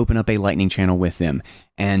you can open up a Lightning channel with them,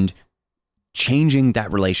 and changing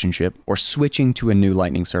that relationship or switching to a new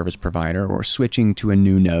Lightning service provider or switching to a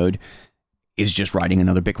new node is just writing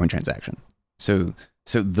another Bitcoin transaction. So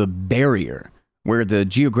the barrier, where the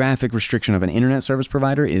geographic restriction of an internet service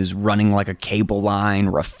provider is running like a cable line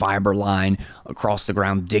or a fiber line across the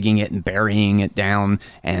ground, digging it and burying it down,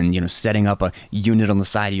 and, you know, setting up a unit on the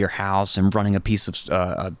side of your house and running a piece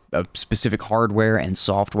of a specific hardware and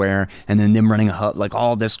software, and then them running a hub, like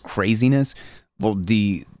all this craziness. Well,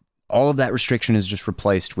 all of that restriction is just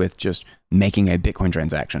replaced with just making a Bitcoin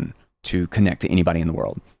transaction to connect to anybody in the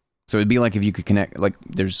world. So it'd be like if you could connect, like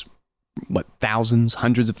there's what, thousands,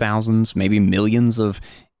 hundreds of thousands, maybe millions of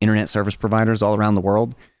internet service providers all around the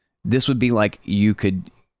world. This would be like you could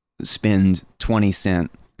spend 20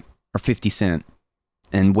 cents or 50 cents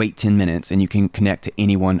and wait 10 minutes and you can connect to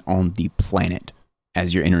anyone on the planet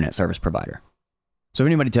as your internet service provider. So if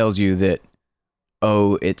anybody tells you that,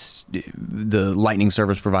 oh, it's the Lightning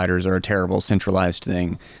service providers are a terrible centralized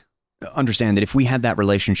thing, understand that if we had that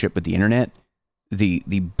relationship with the internet, the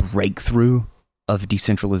breakthrough of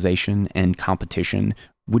decentralization and competition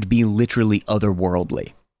would be literally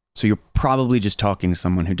otherworldly. So you're probably just talking to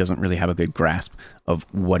someone who doesn't really have a good grasp of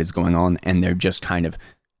what is going on, and they're just kind of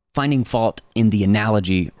finding fault in the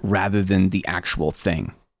analogy rather than the actual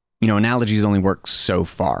thing. You know, analogies only work so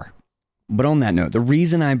far. But on that note, the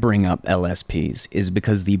reason I bring up LSPs is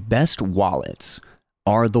because the best wallets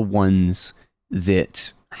are the ones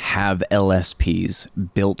that have LSPs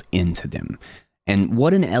built into them. And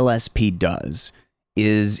what an LSP does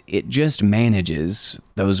is it just manages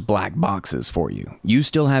those black boxes for you. You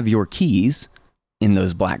still have your keys in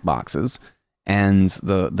those black boxes and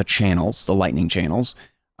the channels, the Lightning channels.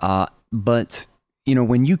 But, you know,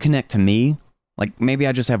 when you connect to me, like maybe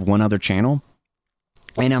I just have one other channel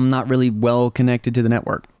and I'm not really well connected to the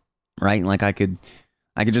network, right? Like I could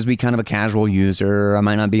just be kind of a casual user. I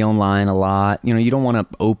might not be online a lot. You know, you don't want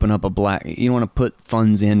to open up you don't want to put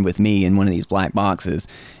funds in with me in one of these black boxes.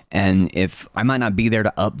 And if I might not be there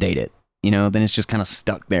to update it, you know, then it's just kind of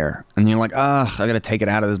stuck there. And you're like, I got to take it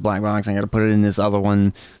out of this black box. I got to put it in this other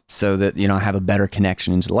one so that, you know, I have a better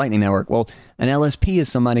connection into the Lightning Network. Well, an LSP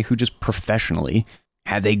is somebody who just professionally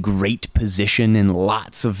has a great position in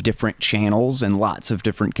lots of different channels and lots of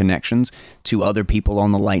different connections to other people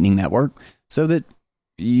on the Lightning Network so that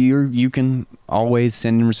you can always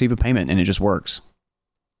send and receive a payment and it just works.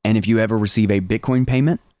 And if you ever receive a Bitcoin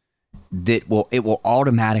payment, it will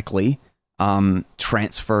automatically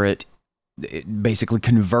transfer it, basically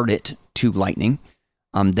convert it to Lightning.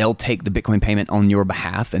 They'll take the Bitcoin payment on your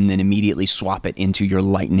behalf and then immediately swap it into your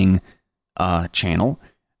Lightning channel.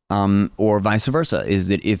 Or vice versa, is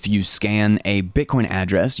that if you scan a Bitcoin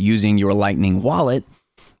address using your Lightning wallet,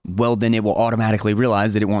 well, then it will automatically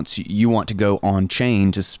realize that you want to go on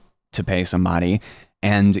chain to pay somebody,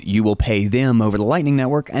 and you will pay them over the Lightning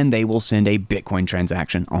Network, and they will send a Bitcoin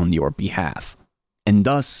transaction on your behalf. And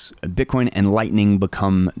thus, Bitcoin and Lightning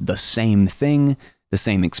become the same thing, the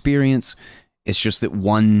same experience. It's just that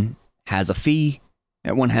one has a fee,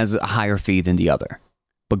 and one has a higher fee than the other.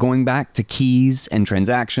 But going back to keys and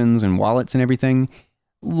transactions and wallets and everything,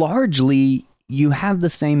 largely you have the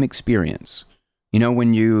same experience. You know,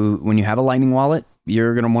 when you have a Lightning wallet,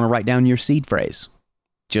 you're going to want to write down your seed phrase,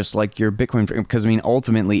 just like your Bitcoin, because I mean,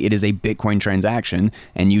 ultimately it is a Bitcoin transaction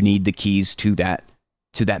and you need the keys to that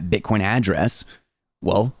Bitcoin address.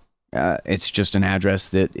 Well, it's just an address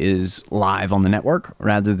that is live on the network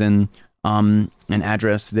rather than an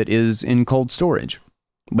address that is in cold storage.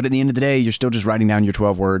 But at the end of the day, you're still just writing down your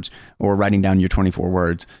 12 words or writing down your 24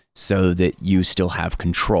 words so that you still have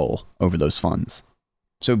control over those funds.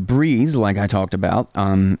 So Breeze, like I talked about,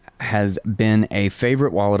 has been a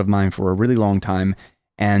favorite wallet of mine for a really long time,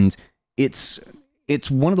 and it's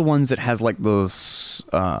one of the ones that has like those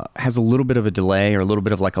has a little bit of a delay or a little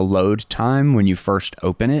bit of like a load time when you first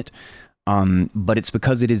open it. But it's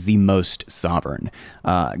because it is the most sovereign.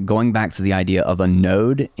 Going back to the idea of a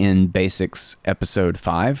node in Basics episode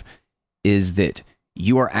 5 is that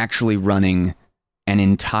you are actually running an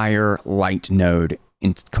entire Light node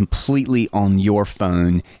completely on your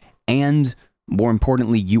phone. And more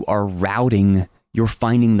importantly, you're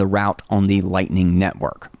finding the route on the Lightning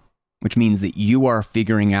Network, which means that you are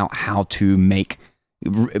figuring out how to make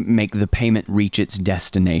the payment reach its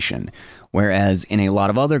destination. Whereas in a lot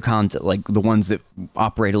of other content, like the ones that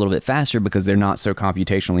operate a little bit faster because they're not so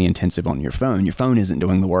computationally intensive on your phone isn't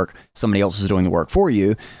doing the work, somebody else is doing the work for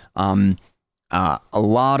you. A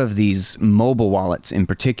lot of these mobile wallets in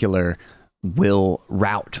particular will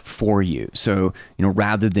route for you. So, you know,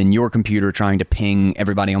 rather than your computer trying to ping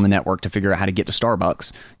everybody on the network to figure out how to get to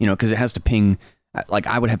Starbucks, you know, because it has to ping. Like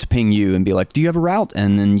I would have to ping you and be like, do you have a route?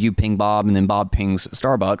 And then you ping Bob and then Bob pings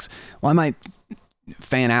Starbucks. Well, I might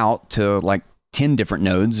fan out to like 10 different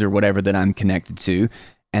nodes or whatever that I'm connected to.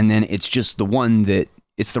 And then it's just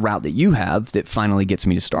it's the route that you have that finally gets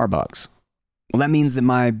me to Starbucks. Well, that means that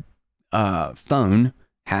my phone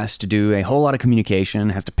has to do a whole lot of communication,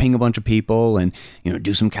 has to ping a bunch of people and, you know,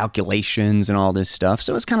 do some calculations and all this stuff.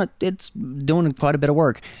 So it's doing quite a bit of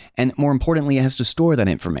work. And more importantly, it has to store that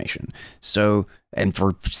information. So, and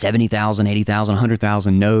for 70,000, 80,000,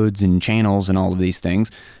 100,000 nodes and channels and all of these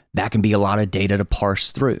things, that can be a lot of data to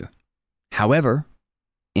parse through. However,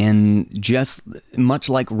 in just much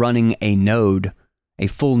like running a node, a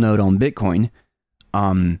full node on Bitcoin,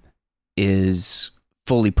 is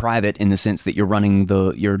fully private in the sense that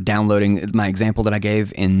you're downloading. My example that I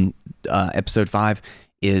gave in episode 5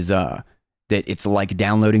 is that it's like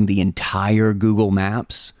downloading the entire Google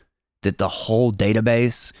Maps, that the whole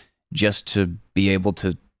database, just to be able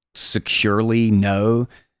to securely know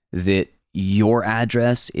that your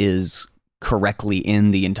address is correctly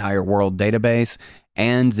in the entire world database,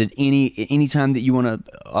 and that anytime that you want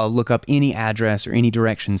to look up any address or any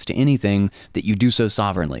directions to anything, that you do so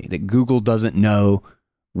sovereignly, that Google doesn't know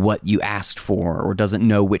what you asked for, or doesn't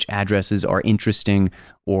know which addresses are interesting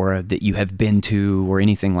or that you have been to or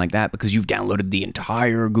anything like that, because you've downloaded the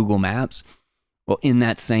entire Google Maps. Well, in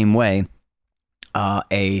that same way,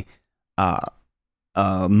 a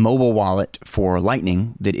mobile wallet for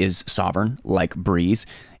Lightning that is sovereign, like Breeze,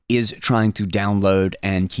 is trying to download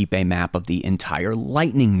and keep a map of the entire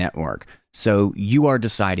Lightning network. So you are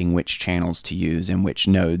deciding which channels to use and which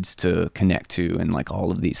nodes to connect to and like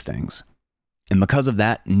all of these things. And because of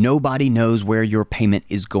that, nobody knows where your payment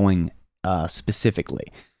is going specifically.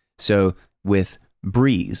 So with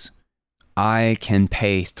Breeze, I can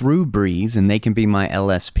pay through Breeze and they can be my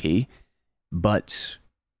LSP, but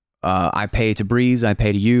I pay to Breeze, I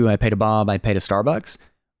pay to you, I pay to Bob, I pay to Starbucks.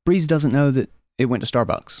 Breeze doesn't know that it went to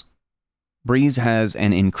Starbucks. Breeze has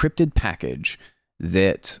an encrypted package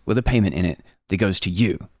that with a payment in it that goes to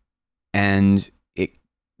you. And it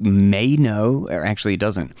may know, or actually it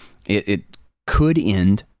doesn't. It could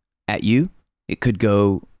end at you. It could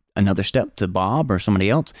go another step to Bob or somebody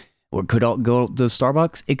else, or it could all go to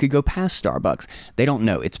Starbucks. It could go past Starbucks. They don't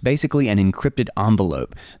know. It's basically an encrypted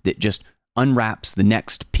envelope that just unwraps the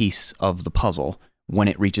next piece of the puzzle when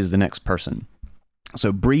it reaches the next person.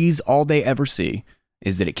 So Breeze, all they ever see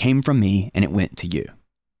is that it came from me and it went to you.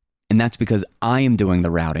 And that's because I am doing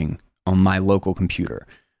the routing on my local computer.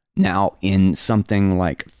 Now, in something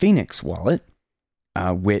like Phoenix Wallet,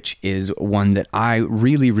 which is one that I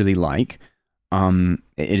really, really like, it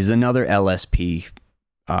is another LSP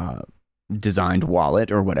designed wallet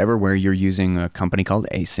or whatever, where you're using a company called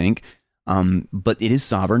Async. But it is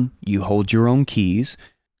sovereign. You hold your own keys.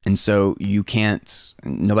 And so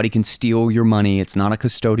nobody can steal your money. It's not a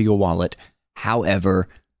custodial wallet. However,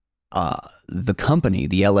 the company,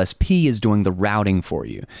 the LSP, is doing the routing for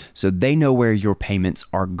you. So they know where your payments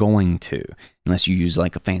are going to, unless you use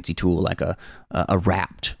like a fancy tool, like a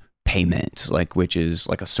wrapped payment, which is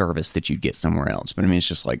like a service that you'd get somewhere else. But I mean,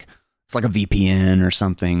 it's like a VPN or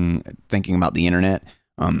something, thinking about the internet.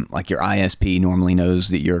 Like your ISP normally knows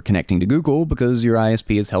that you're connecting to Google because your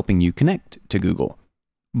ISP is helping you connect to Google.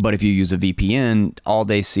 But if you use a VPN, all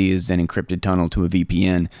they see is an encrypted tunnel to a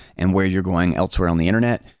VPN, and where you're going elsewhere on the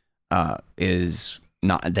internet is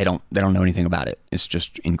not. They don't know anything about it. It's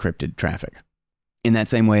just encrypted traffic. In that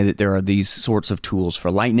same way that there are these sorts of tools for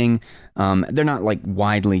Lightning, they're not like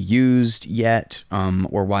widely used yet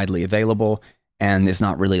or widely available, and it's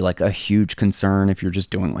not really like a huge concern if you're just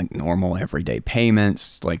doing like normal everyday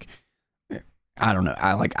payments. Like, I don't know.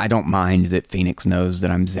 I don't mind that Phoenix knows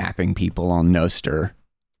that I'm zapping people on Nostr.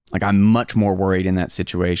 Like, I'm much more worried in that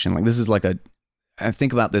situation. Like, this is like I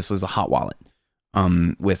think about this as a hot wallet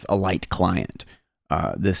with a light client.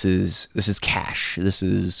 This is cash. This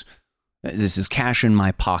is cash in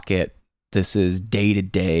my pocket. This is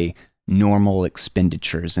day-to-day normal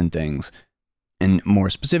expenditures and things. And more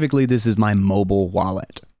specifically, this is my mobile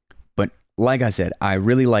wallet. But like I said, I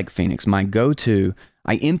really like Phoenix. My go-to,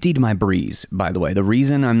 I emptied my Breeze, by the way. The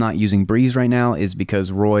reason I'm not using Breeze right now is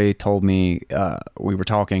because Roy told me, we were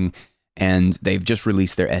talking, and they've just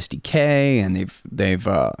released their SDK, and they've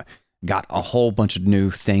got a whole bunch of new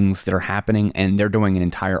things that are happening, and they're doing an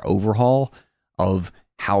entire overhaul of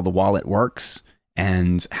how the wallet works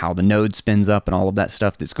and how the node spins up and all of that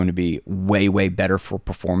stuff. That's going to be way, way better for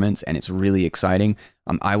performance, and it's really exciting.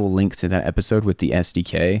 I will link to that episode with the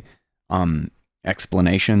SDK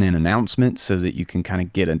explanation and announcement so that you can kind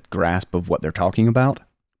of get a grasp of what they're talking about.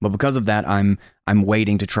 But because of that, I'm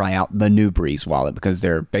waiting to try out the new Breeze wallet because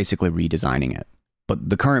they're basically redesigning it. But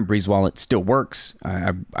the current Breeze wallet still works.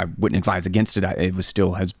 I wouldn't advise against it. It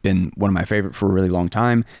still has been one of my favorite for a really long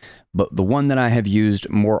time. But the one that I have used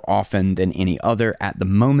more often than any other at the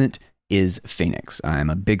moment is Phoenix. I'm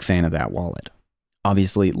a big fan of that wallet.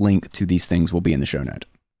 Obviously, link to these things will be in the show note.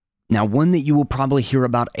 Now, one that you will probably hear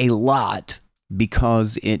about a lot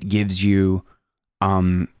because it gives you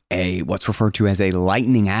what's referred to as a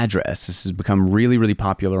Lightning address. This has become really, really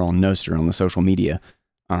popular on Nostr, on the social media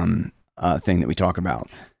thing that we talk about,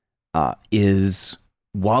 is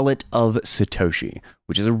Wallet of Satoshi,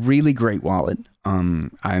 which is a really great wallet.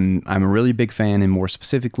 I'm a really big fan, and more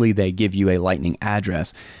specifically, they give you a Lightning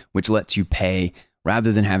address, which lets you pay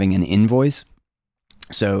rather than having an invoice.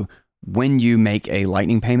 So when you make a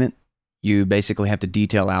Lightning payment, you basically have to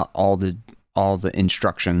detail out all the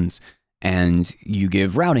instructions, and you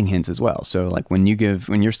give routing hints as well. So like when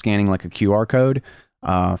you're scanning like a QR code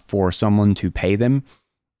for someone to pay them,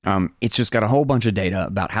 it's just got a whole bunch of data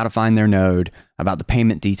about how to find their node, about the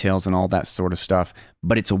payment details and all that sort of stuff.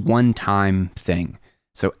 But it's a one-time thing.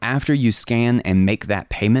 So after you scan and make that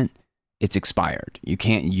payment, it's expired. You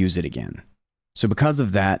can't use it again. So because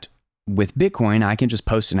of that, with Bitcoin, I can just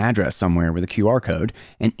post an address somewhere with a QR code,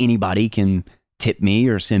 and anybody can tip me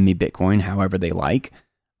or send me Bitcoin however they like.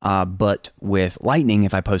 But with Lightning,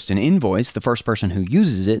 if I post an invoice, the first person who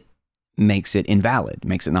uses it makes it invalid,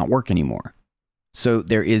 makes it not work anymore. So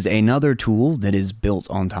there is another tool that is built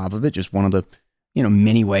on top of it. Just one of the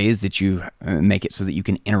many ways that you make it so that you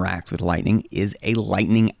can interact with Lightning is a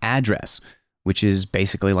Lightning address, which is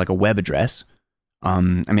basically like a web address.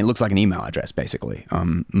 It looks like an email address, basically.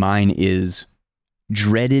 Mine is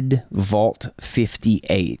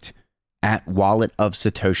dreadedvault58 at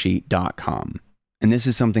walletofsatoshi.com. And this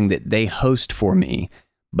is something that they host for me,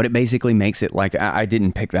 but it basically makes it like, I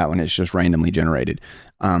didn't pick that one, it's just randomly generated.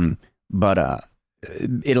 But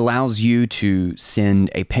it allows you to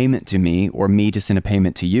send a payment to me, or me to send a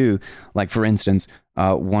payment to you. Like for instance,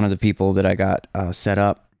 one of the people that I got set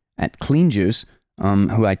up at Clean Juice,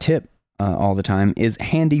 who I tip all the time, is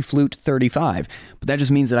HandyFlute35. But that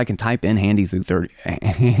just means that I can type in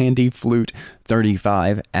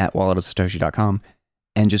HandyFlute35 at walletofsatoshi.com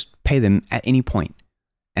and just pay them at any point.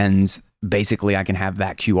 And basically I can have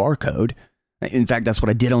that QR code. In fact, that's what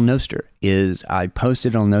I did on Nostr, is I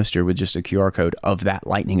posted on Nostr with just a QR code of that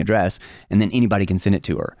Lightning address, and then anybody can send it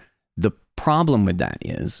to her. The problem with that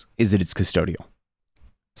is that it's custodial.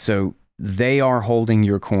 So they are holding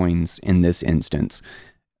your coins in this instance.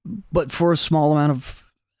 But for a small amount of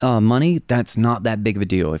money, that's not that big of a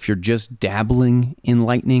deal. If you're just dabbling in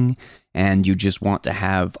Lightning and you just want to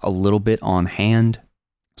have a little bit on hand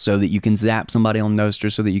so that you can zap somebody on Nostr,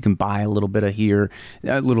 so that you can buy a little bit of here,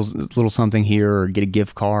 a little something here, or get a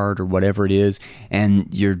gift card or whatever it is, and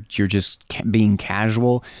you're just being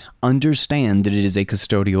casual, understand that it is a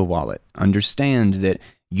custodial wallet. Understand that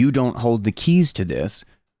you don't hold the keys to this,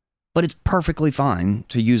 but it's perfectly fine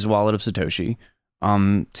to use Wallet of Satoshi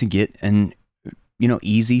to get an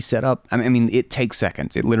easy setup. I mean, it takes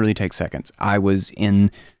seconds. It literally takes seconds. I was in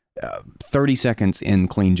 30 seconds in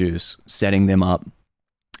Clean Juice setting them up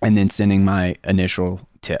and then sending my initial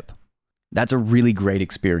tip. That's a really great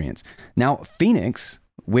experience. Now, Phoenix,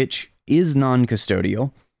 which is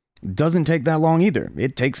non-custodial, doesn't take that long either.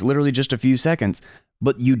 It takes literally just a few seconds,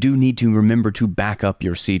 but you do need to remember to back up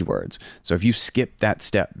your seed words. So if you skip that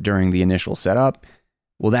step during the initial setup,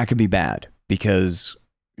 well, that could be bad, because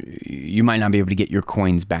you might not be able to get your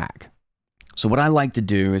coins back. So what I like to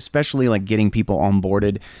do, especially like getting people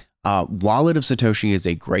onboarded, Wallet of Satoshi is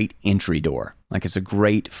a great entry door. Like, it's a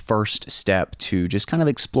great first step to just kind of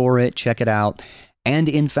explore it, check it out. And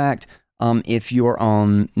in fact, if you're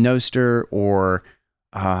on Nostr, or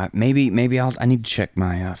maybe I need to check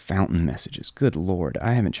my Fountain messages. Good Lord,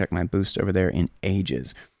 I haven't checked my boost over there in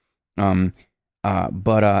ages. But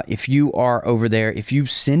if you are over there, if you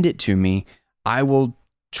send it to me, I will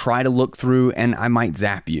try to look through, and I might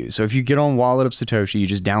zap you. So if you get on Wallet of Satoshi, you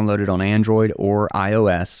just download it on Android or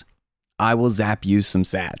iOS, I will zap you some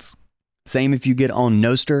sats. Same if you get on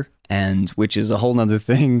Nostr, and which is a whole nother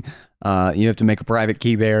thing. You have to make a private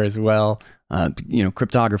key there as well.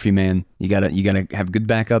 Cryptography, man. You gotta have good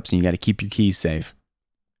backups, and you gotta keep your keys safe.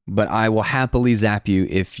 But I will happily zap you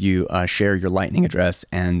if you share your Lightning address,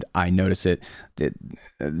 and I notice it. That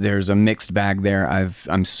there's a mixed bag there.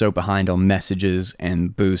 I'm so behind on messages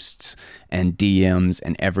and boosts and DMs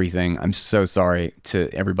and everything. I'm so sorry to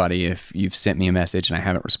everybody if you've sent me a message and I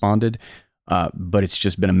haven't responded. But it's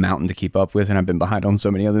just been a mountain to keep up with, and I've been behind on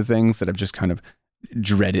so many other things that I've just kind of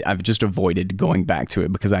dreaded. I've just avoided going back to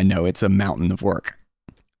it because I know it's a mountain of work.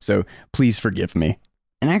 So please forgive me.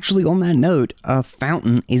 And actually, on that note,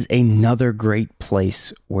 Fountain is another great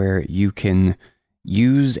place where you can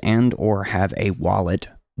use and or have a wallet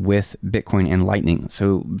with Bitcoin and Lightning.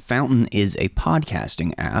 So Fountain is a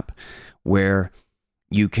podcasting app where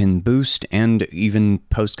you can boost and even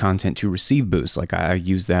post content to receive boosts. Like, I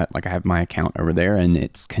use that, like I have my account over there, and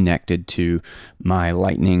it's connected to my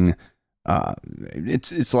Lightning.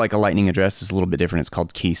 It's like a Lightning address. It's a little bit different. It's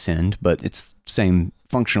called KeySend, but it's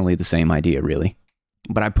functionally the same idea, really.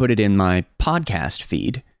 But I put it in my podcast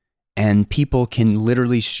feed, and people can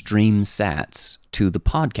literally stream sats to the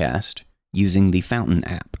podcast using the Fountain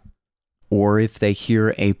app. Or if they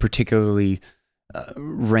hear a particularly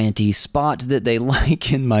ranty spot that they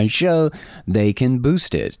like in my show, they can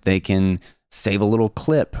boost it. They can save a little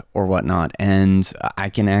clip or whatnot, and I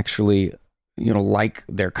can actually, like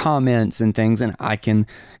their comments and things, and I can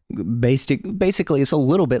basically, it's a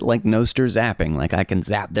little bit like Nostr zapping. Like, I can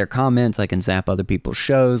zap their comments, I can zap other people's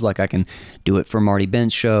shows, like I can do it for Marty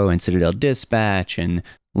Bent's show and Citadel Dispatch and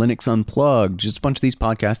Linux Unplugged, just a bunch of these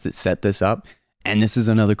podcasts that set this up. And this is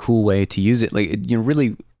another cool way to use it. Like,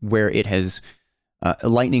 really where it has,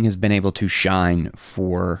 Lightning has been able to shine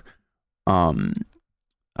for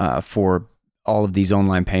all of these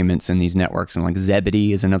online payments and these networks. And like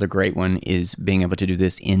Zebedee is another great one, is being able to do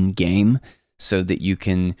this in game so that you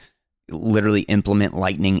can literally implement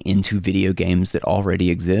Lightning into video games that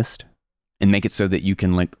already exist and make it so that you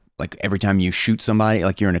can like every time you shoot somebody,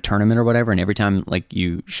 like you're in a tournament or whatever, and every time like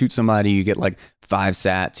you shoot somebody, you get like 5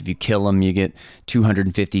 sats. If you kill them, you get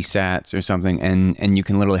 250 sats or something. And you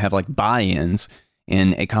can literally have like buy-ins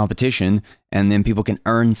in a competition, and then people can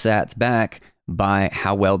earn sats back by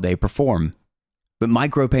how well they perform. But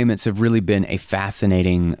micropayments have really been a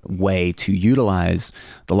fascinating way to utilize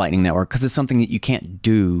the Lightning Network because it's something that you can't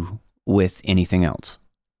do with anything else.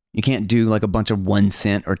 You can't do like a bunch of 1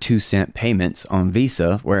 cent or 2 cent payments on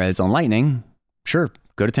Visa, whereas on Lightning, sure,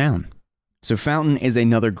 go to town. So Fountain is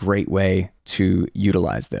another great way to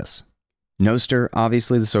utilize this. Nostr,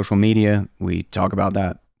 obviously the social media, we talk about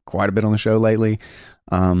that quite a bit on the show lately.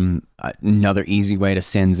 Another easy way to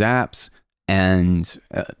send zaps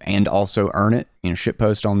and also earn it.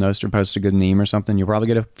 Shitpost on Nostr, post a good meme or something, you'll probably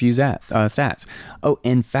get a few sats. Oh,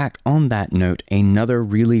 in fact, on that note, another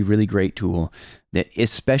really, really great tool that,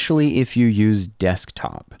 especially if you use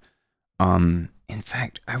desktop. In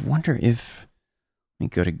fact, I wonder if, let me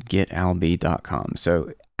go to getalby.com.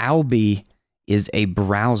 So Alby is a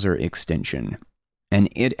browser extension, and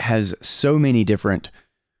it has so many different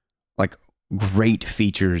like great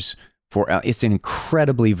features for it's an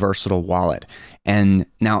incredibly versatile wallet. And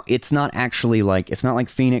now it's not like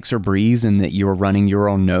Phoenix or Breeze in that you're running your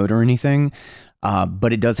own node or anything,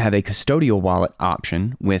 but it does have a custodial wallet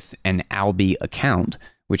option with an Alby account,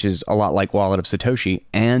 which is a lot like Wallet of Satoshi.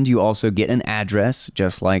 And you also get an address,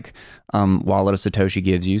 just like Wallet of Satoshi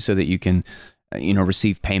gives you, so that you can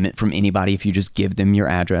receive payment from anybody if you just give them your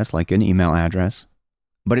address, like an email address.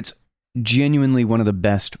 But it's genuinely one of the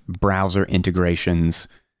best browser integrations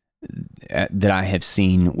that I have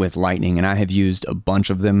seen with Lightning, and I have used a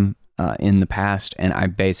bunch of them in the past, and I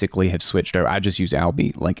basically have switched over. I just use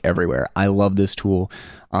Alby like everywhere. I love this tool,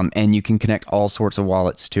 and you can connect all sorts of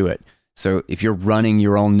wallets to it. So if you're running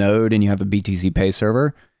your own node and you have a BTC Pay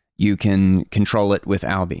server, you can control it with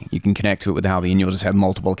Alby. You can connect to it with Alby, and you'll just have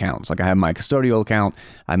multiple accounts. Like I have my custodial account,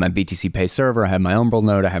 I have my BTC Pay server, I have my Umbrel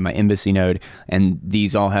node, I have my Embassy node, and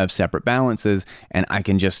these all have separate balances, and I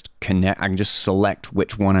can just connect, I can just select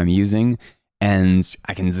which one I'm using, and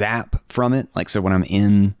I can zap from it. Like, so when I'm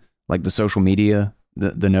in like the social media,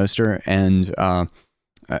 the Nostr, and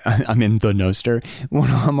I'm in the Nostr,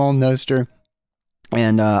 when I'm on Nostr,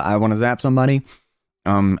 and I want to zap somebody,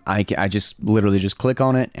 I just literally just click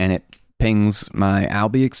on it and it pings my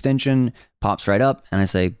Alby extension, pops right up, and I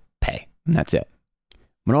say pay, and that's it.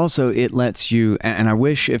 But also it lets you, and I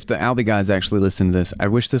wish if the Alby guys actually listen to this, I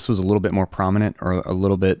wish this was a little bit more prominent or a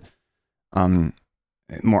little bit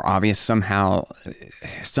more obvious. Somehow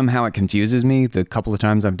it confuses me the couple of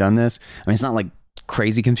times I've done this. I mean, it's not like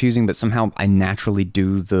crazy confusing, but somehow I naturally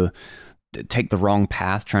take the wrong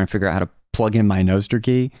path trying to figure out how to plug in my Nostr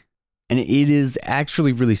key. And it is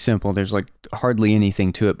actually really simple. There's like hardly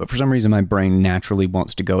anything to it, but for some reason my brain naturally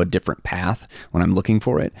wants to go a different path when I'm looking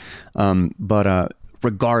for it. But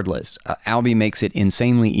regardless, Alby makes it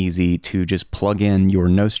insanely easy to just plug in your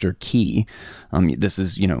Nostr key. This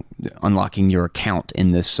is, unlocking your account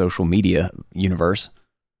in this social media universe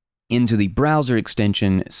into the browser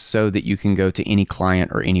extension so that you can go to any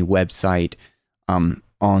client or any website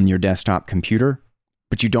on your desktop computer,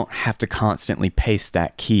 but you don't have to constantly paste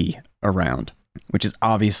that key around, which is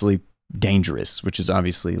obviously dangerous, which is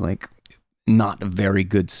obviously like not a very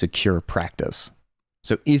good secure practice.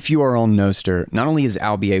 So if you are on Nostr, not only is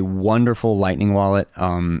Alby a wonderful Lightning wallet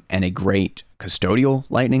and a great custodial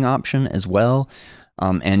Lightning option as well,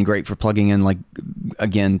 and great for plugging in, like,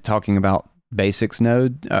 again, talking about Basics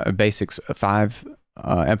 5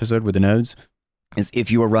 episode with the nodes, is if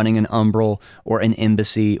you are running an Umbrel or an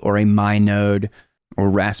Embassy or a MyNode or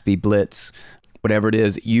Raspberry Blitz, whatever it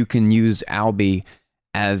is, you can use Alby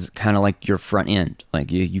as kind of like your front end.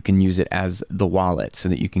 Like you can use it as the wallet so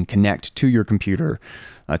that you can connect to your computer,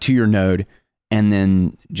 to your node, and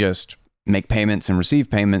then just make payments and receive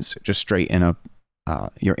payments just straight in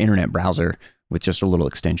your internet browser with just a little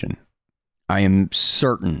extension. I am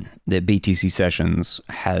certain that BTC Sessions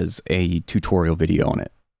has a tutorial video on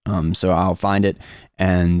it. So I'll find it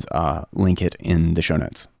and link it in the show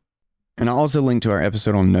notes. And I'll also link to our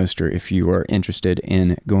episode on Nostr if you are interested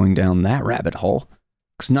in going down that rabbit hole.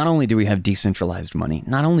 Because not only do we have decentralized money,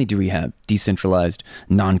 not only do we have decentralized,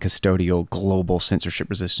 non-custodial, global,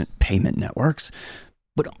 censorship-resistant payment networks,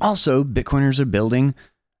 but also Bitcoiners are building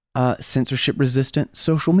censorship-resistant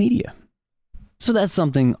social media. So that's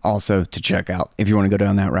something also to check out if you want to go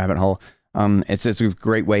down that rabbit hole. It's a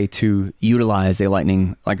great way to utilize a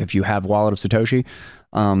Lightning, like if you have Wallet of Satoshi,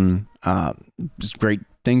 it's a great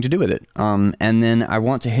thing to do with it. And then I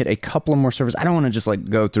want to hit a couple of more servers. I don't want to just like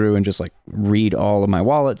go through and just like read all of my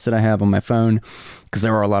wallets that I have on my phone, because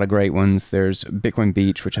there are a lot of great ones. There's Bitcoin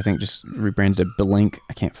Beach, which I think just rebranded to Blink.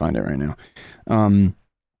 I can't find it right now.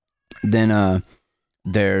 Then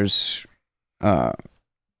there's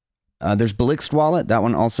Blixt Wallet. That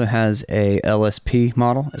one also has a LSP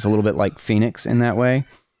model. It's a little bit like Phoenix in that way.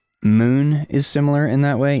 Moon is similar in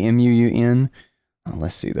that way. MUUN.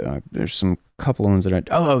 Let's see though. There's some couple of ones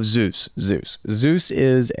that Zeus. Zeus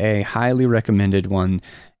is a highly recommended one,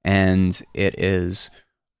 and it is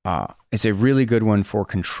it's a really good one for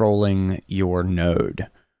controlling your node.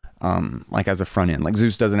 Like as a front end. Like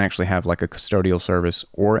Zeus doesn't actually have like a custodial service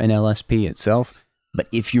or an LSP itself. But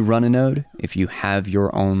if you run a node, if you have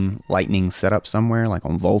your own Lightning set up somewhere, like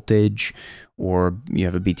on Voltage, or you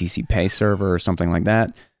have a BTC Pay server or something like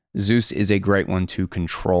that, Zeus is a great one to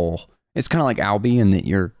control. It's kind of like Alby in that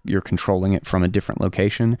you're controlling it from a different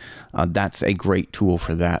location. That's a great tool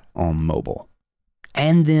for that on mobile.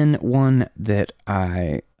 And then one that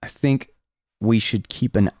I think we should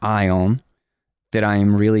keep an eye on, that I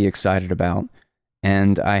am really excited about,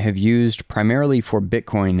 and I have used primarily for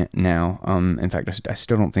Bitcoin now. In fact, I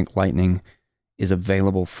still don't think Lightning is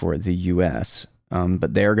available for the US,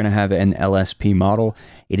 but they're going to have an LSP model.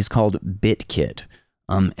 It is called BitKit,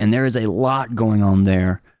 and there is a lot going on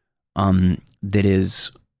there that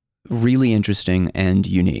is really interesting and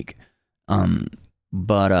unique.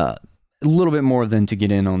 But a little bit more than to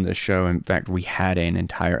get in on this show. In fact, we had an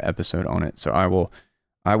entire episode on it, so I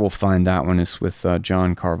will find that one. It's with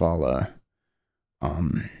John Carvalho.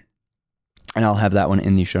 And I'll have that one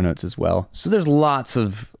in the show notes as well. So there's lots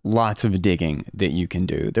of digging that you can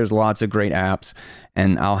do. There's lots of great apps,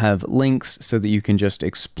 and I'll have links so that you can just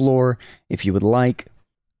explore if you would like.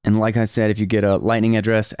 And like I said, if you get a Lightning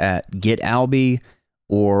address at GetAlby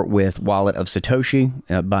or with Wallet of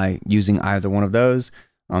Satoshi by using either one of those,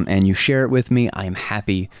 and you share it with me, I am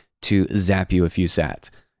happy to zap you a few sats.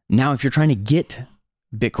 Now, if you're trying to get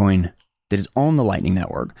Bitcoin that is on the Lightning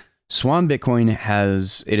Network, Swan Bitcoin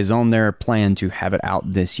it is on their plan to have it out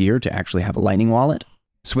this year to actually have a Lightning wallet.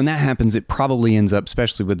 So when that happens, it probably ends up,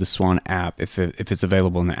 especially with the Swan app, if it's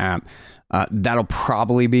available in the app, that'll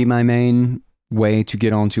probably be my main way to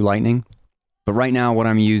get onto Lightning. But right now, what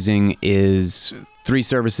I'm using is 3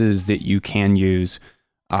 services that you can use.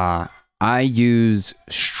 I use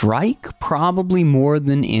Strike probably more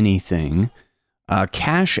than anything.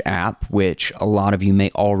 Cash App, which a lot of you may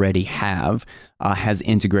already have, has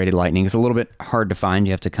integrated Lightning. It's a little bit hard to find.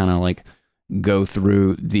 You have to kind of like go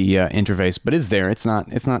through the interface, but it's there. It's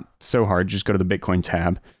not so hard. Just go to the Bitcoin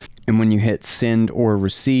tab, and when you hit send or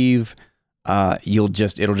receive, it'll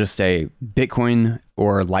just say Bitcoin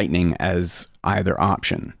or Lightning as either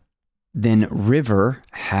option. Then River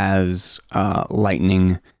has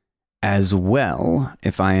Lightning as well.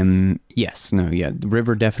 River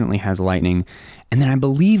definitely has Lightning. And then I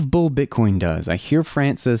believe Bull Bitcoin does. I hear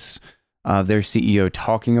Francis, their CEO,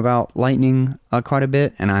 talking about Lightning quite a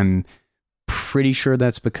bit, and I'm pretty sure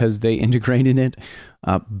that's because they integrated it.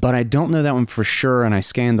 But I don't know that one for sure, and I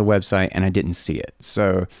scanned the website and I didn't see it.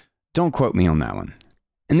 So don't quote me on that one.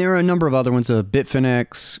 And there are a number of other ones,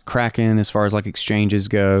 Bitfinex, Kraken, as far as like exchanges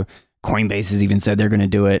go. Coinbase has even said they're going to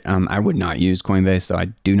do it. I would not use Coinbase, so I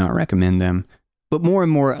do not recommend them. But more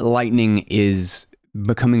and more, Lightning is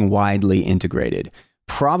becoming widely integrated.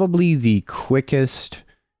 Probably the quickest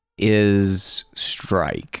is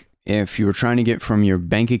Strike. If you were trying to get from your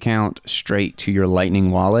bank account straight to your Lightning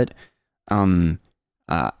wallet,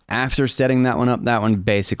 after setting that one up, that one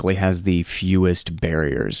basically has the fewest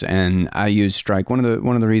barriers. And I use Strike. One of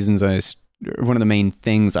the main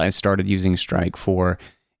things I started using Strike for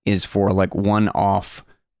is for like one-off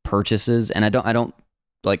purchases, and I don't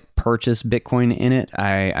like purchase Bitcoin in it.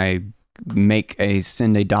 I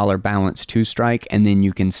send a dollar balance to Strike, and then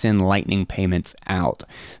you can send Lightning payments out.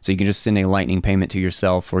 So you can just send a Lightning payment to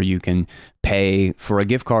yourself, or you can pay for a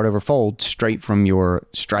gift card over Fold straight from your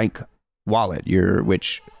Strike wallet,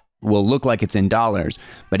 which will look like it's in dollars,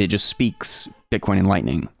 but it just speaks Bitcoin and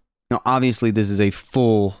Lightning. Now, obviously, this is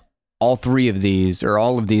all three of these, or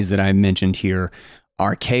all of these that I mentioned here,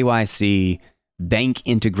 are KYC bank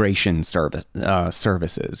integration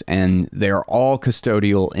services, and they're all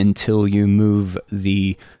custodial until you move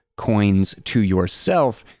the coins to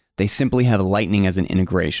yourself. They simply have Lightning as an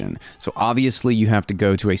integration. So obviously you have to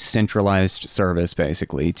go to a centralized service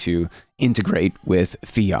basically to integrate with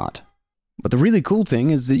fiat. But the really cool thing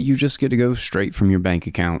is that you just get to go straight from your bank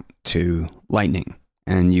account to Lightning,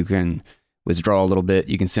 and you can withdraw a little bit.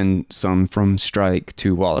 You can send some from Strike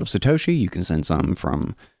to Wallet of Satoshi. You can send some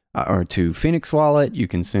from or to Phoenix Wallet. You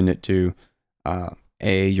can send it to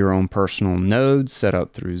your own personal node set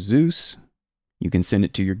up through Zeus. You can send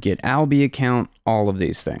it to your GetAlby account, all of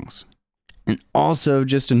these things. And also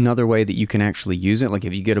just another way that you can actually use it, like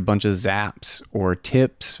if you get a bunch of zaps or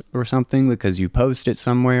tips or something because you post it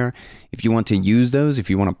somewhere, if you want to use those, if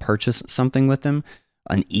you want to purchase something with them,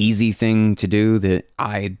 an easy thing to do that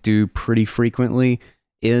I do pretty frequently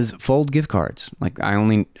is Fold gift cards. Like I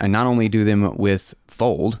not only do them with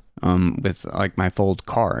Fold, with like my Fold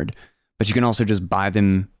card, but you can also just buy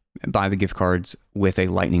the gift cards with a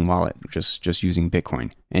Lightning wallet, just using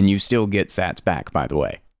Bitcoin. And you still get sats back, by the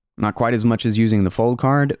way. Not quite as much as using the Fold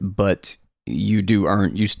card, but you do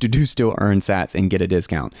still earn sats and get a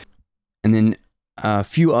discount. And then a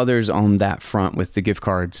few others on that front with the gift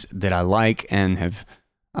cards that I like and have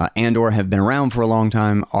been around for a long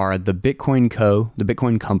time are the Bitcoin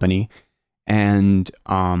Company, and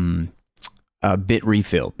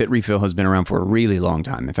Bitrefill. Bitrefill has been around for a really long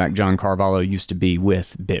time. In fact, John Carvalho used to be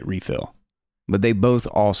with Bitrefill. But they both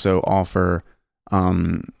also offer,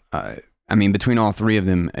 between all three of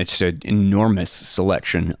them, it's an enormous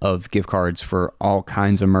selection of gift cards for all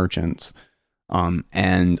kinds of merchants.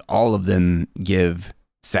 And all of them give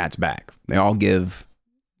sats back. They all give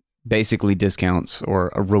basically discounts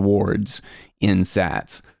or rewards in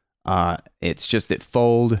sats. It's just that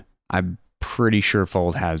Fold, I'm pretty sure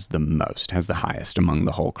Fold has the highest among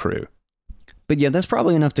the whole crew. But yeah, that's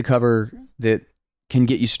probably enough to cover that can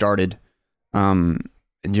get you started. And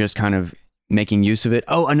just kind of making use of it.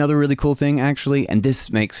 Oh, another really cool thing actually, and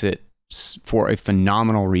this makes it for a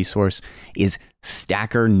phenomenal resource, is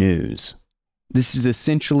Stacker News. This is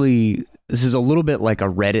a little bit like a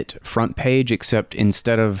Reddit front page, except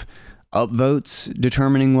instead of upvotes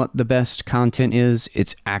determining what the best content is,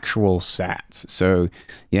 it's actual sats. So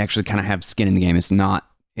you actually kind of have skin in the game.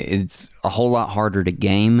 It's a whole lot harder to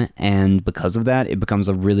game, and because of that, it becomes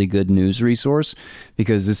a really good news resource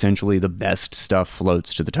because essentially the best stuff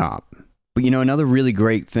floats to the top. But another really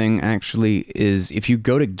great thing actually is if you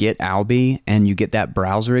go to GetAlby and you get that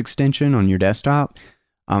browser extension on your desktop,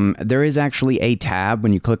 there is actually a tab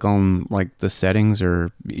when you click on like the settings,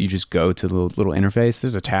 or you just go to the little interface.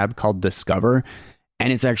 There's a tab called Discover,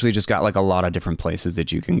 and it's actually just got like a lot of different places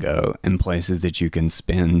that you can go and places that you can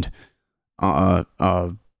spend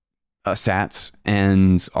sats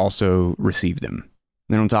and also receive them.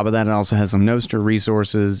 Then on top of that, it also has some Nostr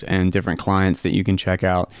resources and different clients that you can check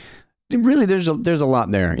out. Really, there's a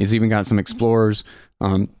lot there. It's even got some explorers.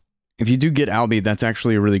 If you do GetAlby, that's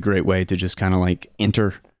actually a really great way to just kind of like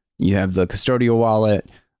enter. You have the custodial wallet.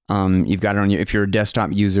 You've got it on if you're a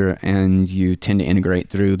desktop user and you tend to integrate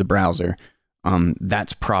through the browser,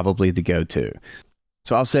 that's probably the go-to.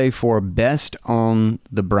 So I'll say for best on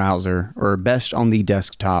the browser or best on the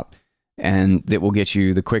desktop, and that will get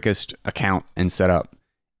you the quickest account and setup,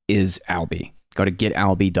 is Alby. Go to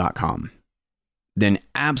getalby.com. Then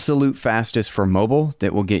absolute fastest for mobile,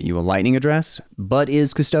 that will get you a Lightning address, but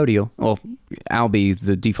is custodial. Well, Alby,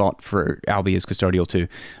 the default for Alby is custodial too,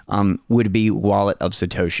 would be Wallet of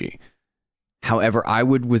Satoshi. However, I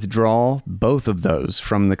would withdraw both of those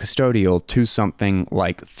from the custodial to something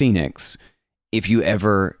like Phoenix if you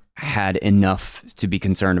ever had enough to be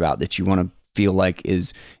concerned about that you want to feel like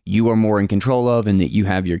is you are more in control of, and that you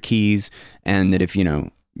have your keys, and that if,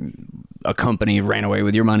 a company ran away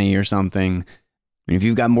with your money or something, and if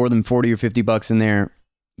you've got more than 40 or 50 bucks in there,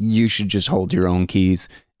 you should just hold your own keys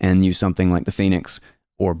and use something like the Phoenix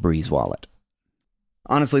or Breeze wallet.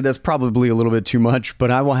 Honestly, that's probably a little bit too much,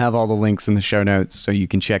 but I will have all the links in the show notes so you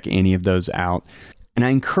can check any of those out. And I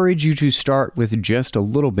encourage you to start with just a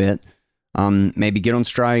little bit. Maybe get on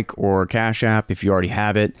Strike or Cash App if you already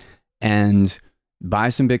have it, and buy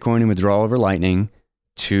some Bitcoin and withdraw over Lightning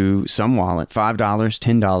to some wallet, $5,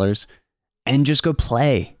 $10, and just go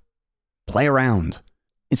play around.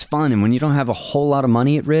 it's fun. And when you don't have a whole lot of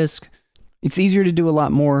money at risk, it's easier to do a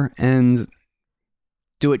lot more and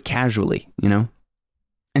do it casually, you know?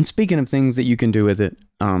 And speaking of things that you can do with it,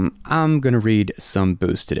 I'm going to read some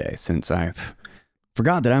boost today since I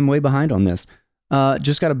forgot that I'm way behind on this.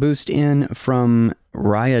 Just got a boost in from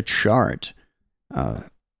Raya Chart.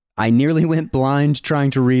 I nearly went blind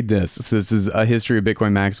trying to read this. So this is a history of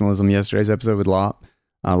Bitcoin maximalism. Yesterday's episode with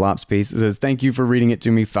Lop's piece. It says, thank you for reading it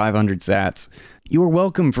to me, 500 sats. You are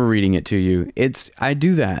welcome for reading it to you. I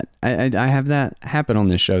do that. I have that happen on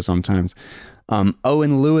this show sometimes.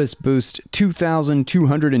 Owen Lewis boost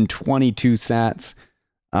 2,222 sats.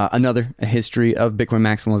 A history of Bitcoin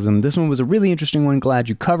maximalism. This one was a really interesting one. Glad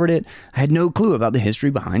you covered it. I had no clue about the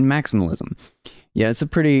history behind maximalism. Yeah, it's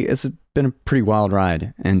been a pretty wild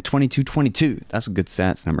ride. And 2222, that's a good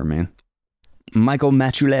sats number, man. Michael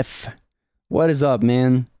Machulev, what is up,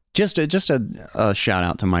 man? Just a shout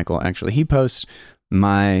out to Michael, actually. He posts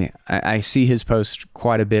I see his post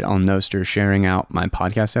quite a bit on Nostr, sharing out my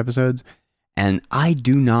podcast episodes. And I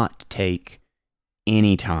do not take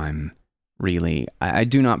any time, really. I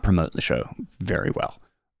do not promote the show very well.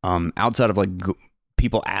 Outside of like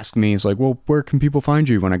people ask me, it's like, well, where can people find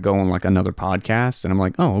you when I go on like another podcast? And I'm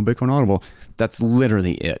like, oh, Bitcoin Audible. That's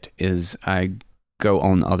literally it, is I go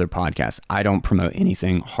on other podcasts. I don't promote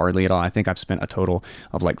anything hardly at all. I think I've spent a total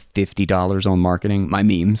of like $50 on marketing. My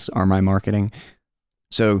memes are my marketing.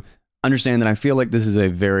 So understand that I feel like this is a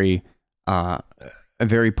very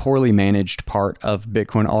poorly managed part of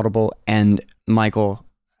Bitcoin Audible. And Michael,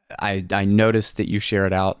 I noticed that you share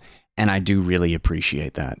it out, and I do really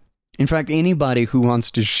appreciate that. In fact, anybody who wants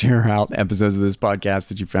to share out episodes of this podcast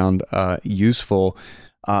that you found useful,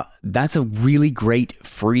 that's a really great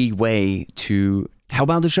free way to help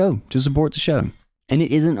out the show, to support the show. And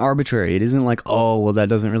it isn't arbitrary. It isn't like, oh, well, that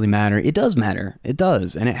doesn't really matter. It does matter. It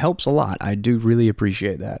does. And it helps a lot. I do really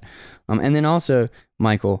appreciate that. And then also,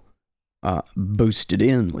 Michael boosted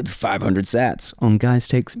in with 500 sats on Guys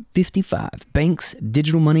Takes 55, banks,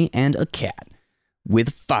 digital money, and a cat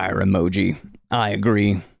with fire emoji. I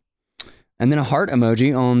agree. And then a heart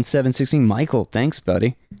emoji on 716. Michael, thanks,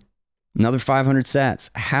 buddy. Another 500 sats.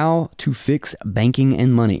 How to fix banking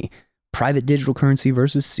and money. Private digital currency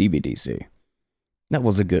versus CBDC. That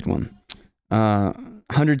was a good one.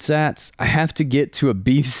 100 sats. I have to get to a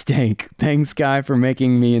beefsteak. Thanks, guy, for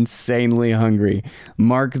making me insanely hungry.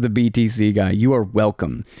 Mark the BTC guy. You are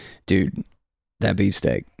welcome. Dude, that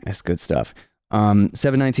beefsteak. That's good stuff.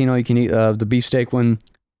 719, all you can eat. The beefsteak one.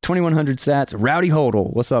 2100 sats. Rowdy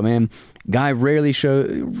Hodel. What's up, man? Guy rarely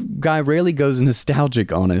goes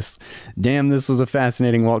nostalgic on us. Damn, this was a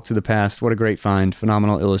fascinating walk to the past. What a great find.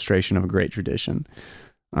 Phenomenal illustration of a great tradition.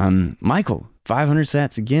 Michael, 500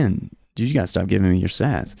 sats again. Dude, you gotta stop giving me your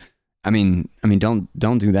sats. I mean, don't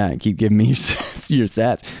do that. Keep giving me your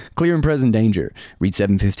sats. Clear and present danger. Read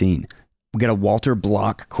 715. We got a Walter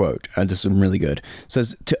Block quote. This is really good. It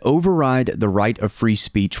says, to override the right of free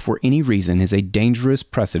speech for any reason is a dangerous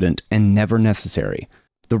precedent and never necessary.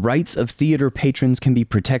 The rights of theater patrons can be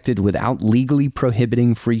protected without legally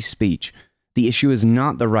prohibiting free speech. The issue is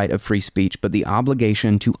not the right of free speech, but the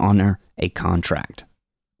obligation to honor a contract.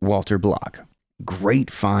 Walter Block. Great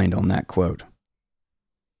find on that quote.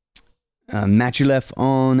 Machulev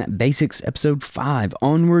on Basics Episode 5.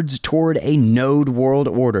 Onwards toward a Node World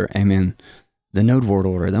Order. Amen. The Node World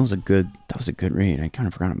Order. That was a good read. I kind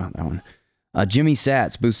of forgot about that one. Jimmy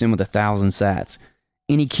Sats boosts in with 1,000 sats.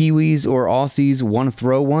 Any Kiwis or Aussies want to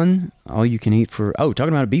throw one? All you can eat for... Oh,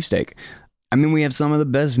 talking about a beefsteak. I mean, we have some of the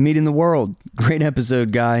best meat in the world. Great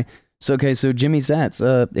episode, guy. So Jimmy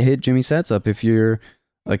Sats. Hit Jimmy Sats up if you're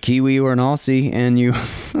a Kiwi or an Aussie and you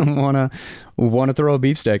wanna throw a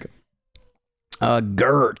beefsteak.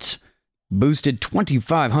 Gert boosted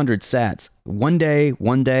 2,500 sats. One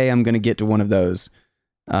day I'm gonna get to one of those.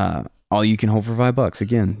 All you can hold for $5.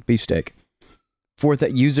 Again, beefsteak. Fourth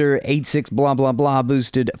user 86 blah blah blah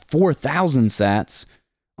boosted 4,000 sats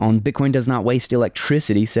on Bitcoin does not waste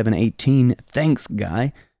electricity 718. Thanks,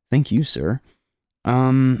 guy. Thank you, sir.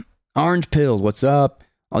 Orange Pill, what's up?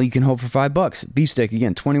 All you can hold for $5. Beefsteak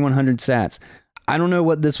again, 2,100 sats. I don't know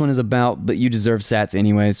what this one is about, but you deserve sats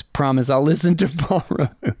anyways. Promise I'll listen tomorrow.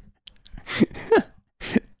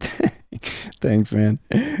 Thanks, man.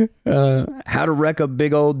 How to wreck a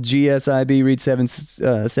big old GSIB, read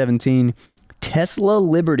 717. Tesla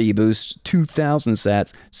Liberty boost 2,000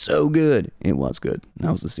 sats. So good. It was good.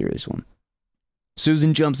 That was a serious one.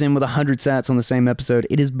 Susan jumps in with 100 sats on the same episode.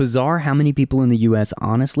 It is bizarre how many people in the US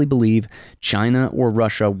honestly believe China or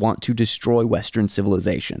Russia want to destroy Western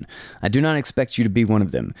civilization. I do not expect you to be one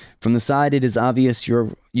of them. From the side, it is obvious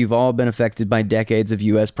you've all been affected by decades of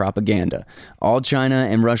U.S. propaganda. All China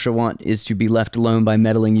and Russia want is to be left alone by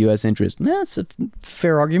meddling U.S. interests. That's a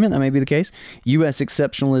fair argument. That may be the case. U.S.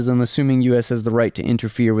 exceptionalism, assuming U.S. has the right to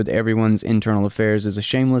interfere with everyone's internal affairs, is a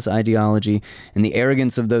shameless ideology, and the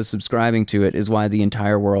arrogance of those subscribing to it is why the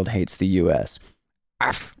entire world hates the U.S.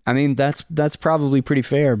 I mean, that's probably pretty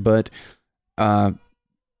fair, but the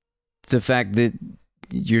fact that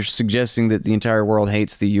you're suggesting that the entire world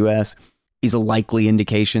hates the U.S. is a likely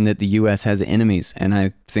indication that the U.S. has enemies, and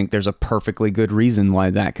I think there's a perfectly good reason why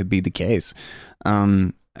that could be the case.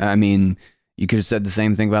 I mean, you could have said the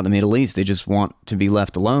same thing about the Middle East. They just want to be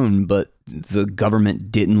left alone, but the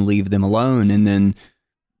government didn't leave them alone, and then,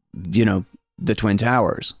 the Twin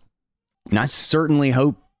Towers. And I certainly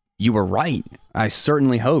hope you were right. I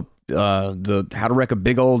certainly hope how to wreck a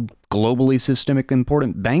big old globally systemic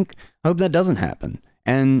important bank. I hope that doesn't happen.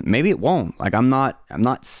 And maybe it won't. Like, I'm not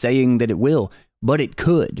saying that it will, but it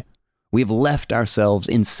could. We've left ourselves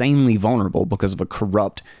insanely vulnerable because of a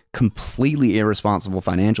corrupt, completely irresponsible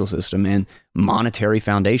financial system and monetary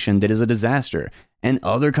foundation that is a disaster. And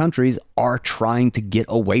other countries are trying to get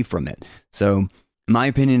away from it. So, in my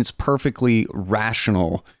opinion, it's perfectly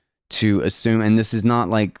rational to assume, and this is not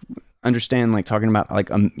like, understand, like, talking about like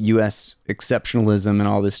U.S. exceptionalism and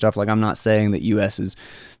all this stuff. Like, I'm not saying that U.S. is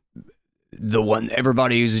the one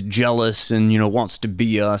everybody who's jealous and wants to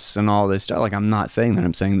be us and all this stuff. Like, I'm not saying that.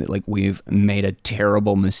 I'm saying that, like, we've made a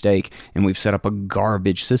terrible mistake and we've set up a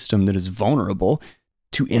garbage system that is vulnerable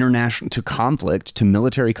to conflict, to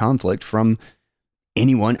military conflict from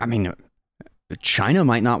anyone. I mean, China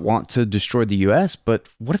might not want to destroy the U.S., but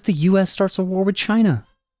what if the U.S. starts a war with China?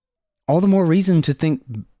 All the more reason to think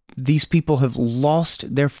these people have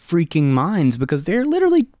lost their freaking minds, because they're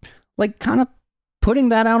literally, like, kind of putting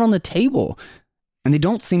that out on the table, and they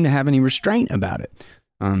don't seem to have any restraint about it.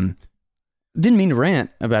 Didn't mean to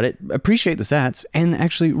rant about it. Appreciate the sats, and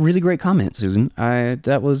actually really great comment, Susan.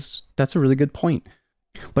 That's a really good point.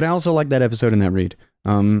 But I also like that episode and that read.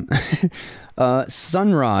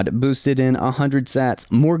 Sunrod boosted in 100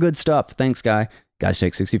 sats. More good stuff. Thanks, guy. Guys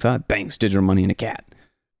take 65. Banks, digital money, and a cat.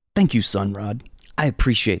 Thank you, Sunrod. I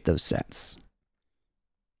appreciate those sats.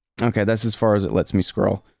 Okay, that's as far as it lets me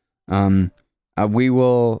scroll. We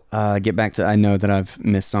will get back to, I know that I've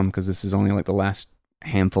missed some because this is only like the last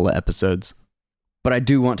handful of episodes. But I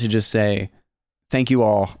do want to just say thank you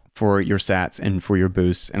all for your sats and for your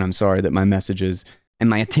boosts. And I'm sorry that my messages and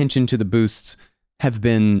my attention to the boosts have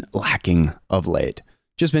been lacking of late.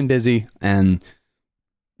 Just been busy. And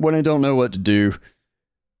when I don't know what to do,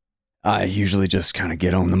 I usually just kind of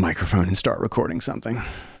get on the microphone and start recording something.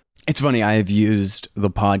 It's funny, I have used the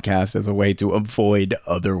podcast as a way to avoid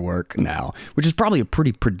other work now, which is probably a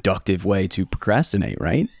pretty productive way to procrastinate,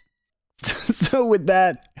 right? So with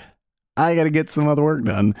that, I got to get some other work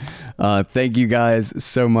done. Thank you guys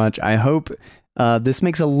so much. I hope this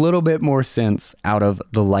makes a little bit more sense out of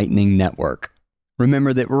the Lightning Network.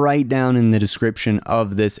 Remember that right down in the description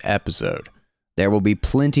of this episode, there will be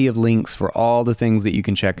plenty of links for all the things that you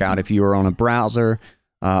can check out. If you are on a browser,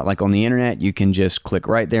 like on the internet, you can just click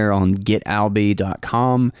right there on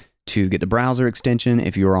getalby.com to get the browser extension.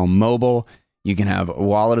 If you're on mobile, you can have a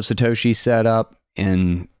wallet of Satoshi set up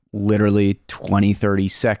in literally 20, 30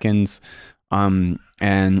 seconds. And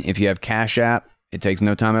if you have Cash App, it takes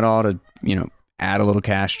no time at all to, add a little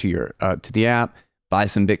cash to your to the app, buy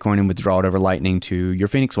some Bitcoin and withdraw it over Lightning to your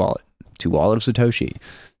Phoenix wallet, to Wallet of Satoshi,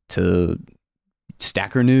 to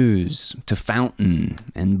Stacker News, to Fountain,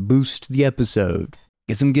 and boost the episode.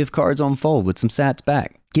 Get some gift cards on Fold with some sats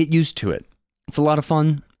back. Get used to it. It's a lot of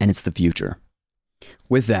fun, and it's the future.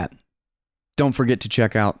 With that, don't forget to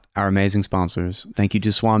check out our amazing sponsors. Thank you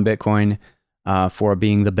to Swan Bitcoin for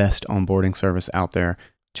being the best onboarding service out there.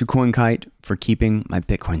 To CoinKite for keeping my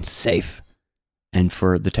Bitcoin safe. And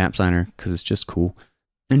for the Tap Signer, because it's just cool.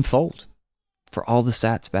 And Fold for all the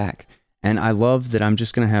sats back. And I love that I'm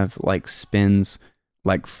just going to have like spins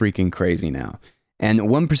like freaking crazy now. And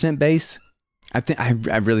 1% base,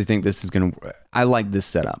 I really think this is going to, I like this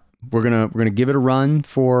setup. We're going to give it a run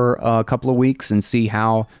for a couple of weeks and see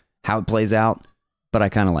how it plays out. But I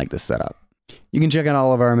kind of like this setup. You can check out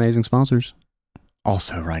all of our amazing sponsors.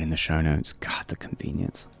 Also right in the show notes. God, the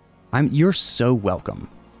convenience. You're so welcome.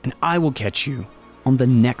 And I will catch you on the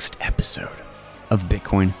next episode of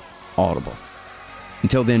Bitcoin Audible.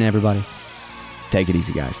 Until then, everybody, take it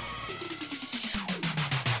easy, guys.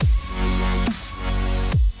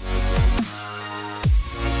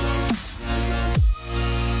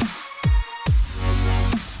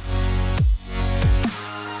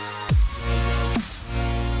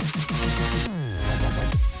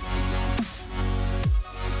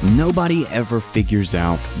 Nobody ever figures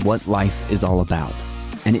out what life is all about,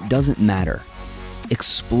 and it doesn't matter.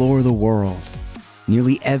 Explore the world.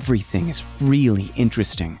 Nearly everything is really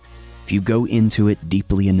interesting if you go into it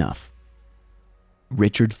deeply enough.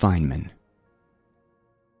 Richard Feynman.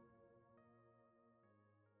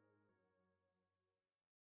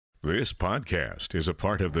 This podcast is a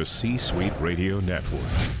part of the C-Suite Radio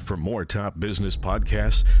Network. For more top business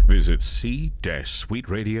podcasts, visit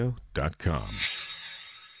c-suiteradio.com.